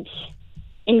development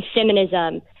in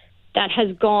feminism that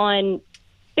has gone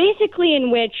basically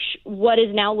in which what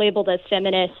is now labeled as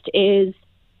feminist is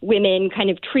women kind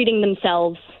of treating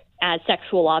themselves as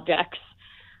sexual objects,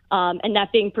 and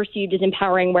that being perceived as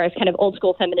empowering, whereas kind of old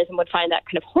school feminism would find that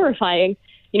kind of horrifying.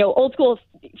 Old school,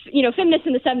 feminists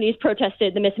in the 70s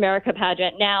protested the Miss America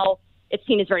pageant. Now it's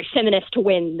seen as very feminist to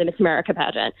win the Miss America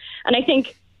pageant. And I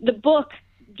think the book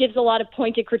gives a lot of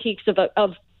pointed critiques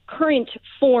of current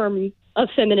form of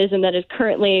feminism that is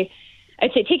currently,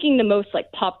 I'd say, taking the most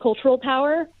like pop cultural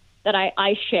power that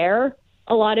I share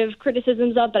a lot of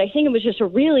criticisms of. But I think it was just a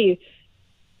really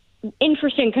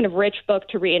interesting, kind of rich book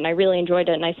to read, and I really enjoyed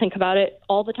it. And I think about it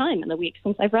all the time in the week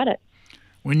since I've read it.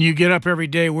 When you get up every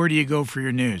day, where do you go for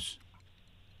your news?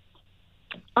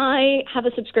 I have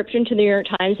a subscription to the New York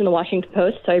Times and the Washington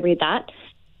Post, so I read that.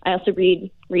 I also read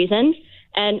Reason.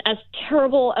 And as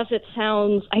terrible as it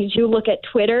sounds, I do look at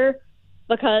Twitter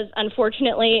because,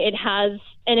 unfortunately, it has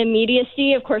an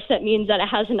immediacy. Of course, that means that it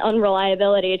has an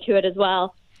unreliability to it as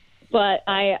well. But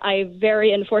I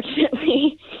very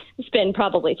unfortunately spend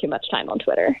probably too much time on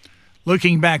Twitter.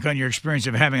 Looking back on your experience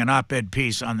of having an op-ed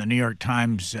piece on the New York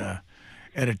Times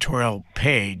editorial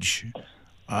page,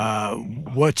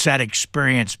 what's that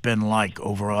experience been like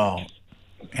overall?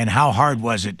 And how hard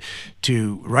was it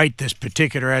to write this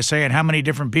particular essay? And how many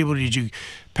different people did you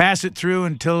pass it through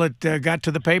until it got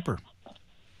to the paper?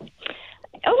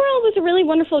 Overall, it was a really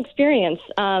wonderful experience.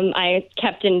 I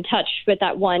kept in touch with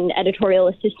that one editorial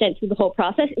assistant through the whole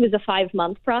process. It was a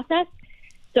 5-month process.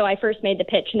 So I first made the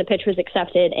pitch, and the pitch was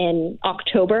accepted in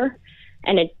October,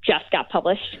 and it just got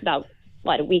published about,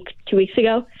 2 weeks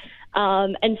ago.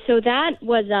 And so that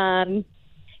was,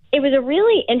 it was a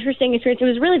really interesting experience. It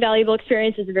was a really valuable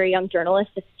experience as a very young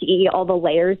journalist to see all the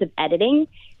layers of editing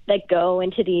that go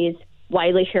into these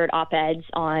widely shared op-eds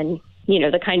on,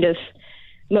 the kind of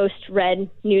most read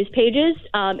news pages.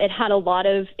 It had a lot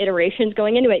of iterations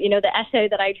going into it. The essay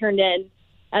that I turned in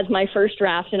as my first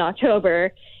draft in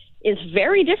October is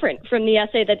very different from the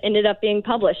essay that ended up being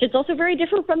published. It's also very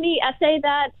different from the essay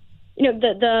that,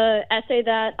 the essay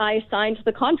that I signed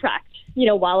the contract,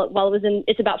 while it was in,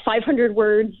 it's about 500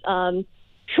 words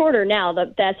shorter now,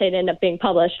 the essay that ended up being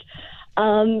published.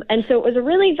 And so it was a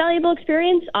really valuable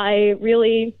experience. I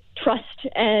really trust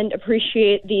and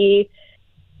appreciate the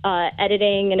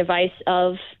editing and advice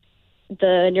of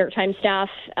the New York Times staff.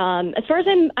 As far as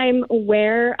I'm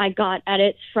aware, I got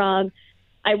edits from,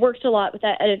 I worked a lot with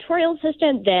that editorial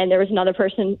assistant. Then there was another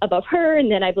person above her,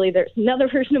 and then I believe there's another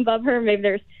person above her. Maybe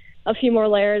there's a few more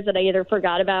layers that I either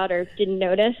forgot about or didn't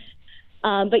notice.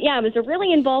 But yeah, it was a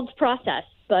really involved process,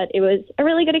 but it was a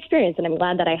really good experience, and I'm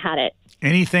glad that I had it.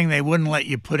 Anything they wouldn't let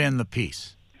you put in the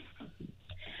piece?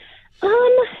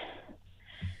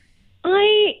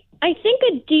 I think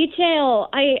a detail,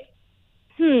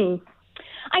 there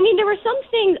were some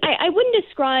things, I wouldn't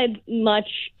describe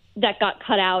much that got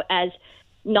cut out as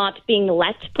not being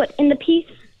let put in the piece.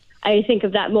 I think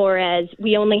of that more as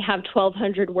we only have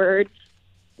 1,200 words.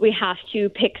 We have to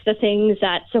pick the things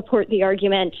that support the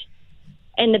argument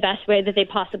in the best way that they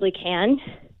possibly can.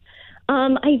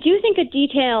 I do think a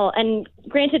detail, and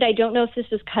granted, I don't know if this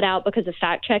was cut out because of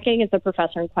fact-checking, if the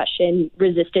professor in question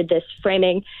resisted this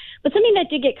framing, but something that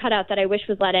did get cut out that I wish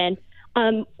was let in,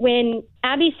 when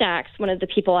Abby Sachs, one of the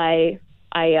people I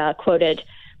quoted,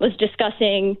 was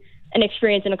discussing an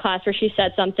experience in a class where she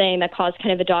said something that caused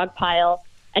kind of a dog pile,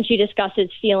 and she discusses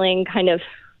feeling kind of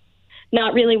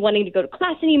not really wanting to go to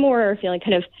class anymore or feeling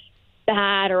kind of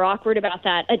bad or awkward about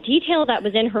that. A detail that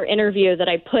was in her interview that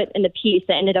I put in the piece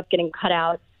that ended up getting cut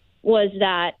out was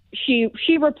that she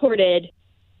reported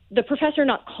the professor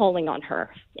not calling on her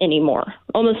anymore,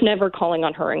 almost never calling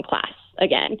on her in class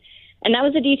again. And that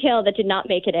was a detail that did not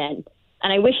make it in.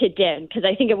 And I wish it did, because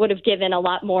I think it would have given a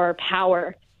lot more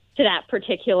power to that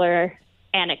particular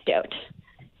anecdote.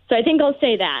 So I think I'll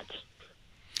say that.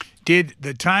 Did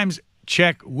the Times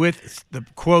check with the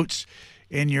quotes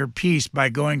in your piece by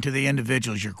going to the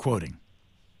individuals you're quoting?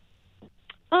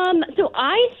 So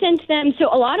I sent them, so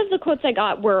a lot of the quotes I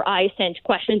got were I sent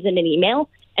questions in an email,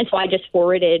 and so I just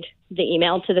forwarded the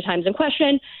email to the Times in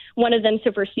question. One of them,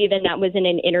 so for Stephen, that was in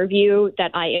an interview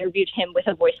that I interviewed him with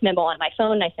a voice memo on my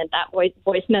phone. I sent that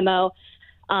voice memo.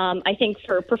 I think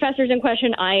for professors in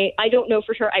question, I don't know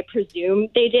for sure. I presume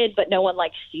they did, but no one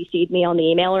CC'd me on the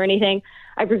email or anything.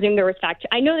 I presume there was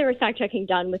I know there was fact checking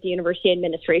done with the university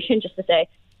administration just to say,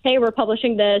 hey, we're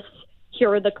publishing this.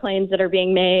 Here are the claims that are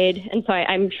being made. And so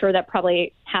I'm sure that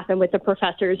probably happened with the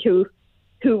professors who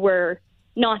were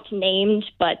not named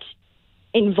but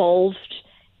involved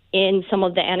in some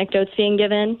of the anecdotes being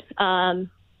given. So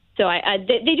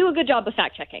they do a good job of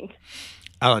fact checking.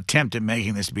 I'll attempt at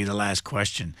making this be the last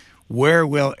question. Where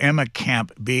will Emma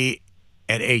Camp be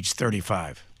at age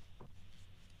 35?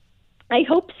 I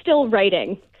hope still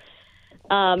writing.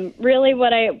 Really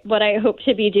what I hope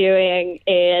to be doing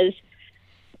is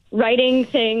writing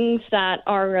things that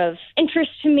are of interest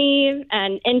to me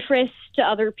and interest to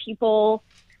other people,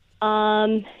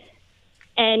 and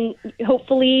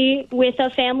hopefully with a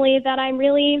family that I'm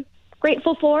really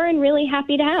grateful for and really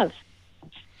happy to have.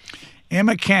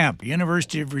 Emma Camp,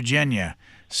 University of Virginia,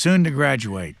 soon to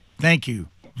graduate. Thank you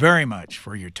very much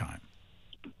for your time.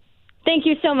 Thank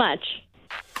you so much.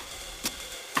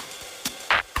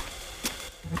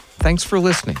 Thanks for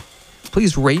listening.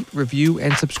 Please rate, review,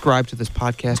 and subscribe to this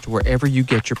podcast wherever you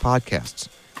get your podcasts.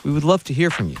 We would love to hear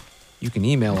from you. You can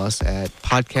email us at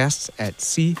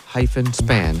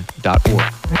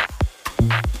podcasts@c-span.org.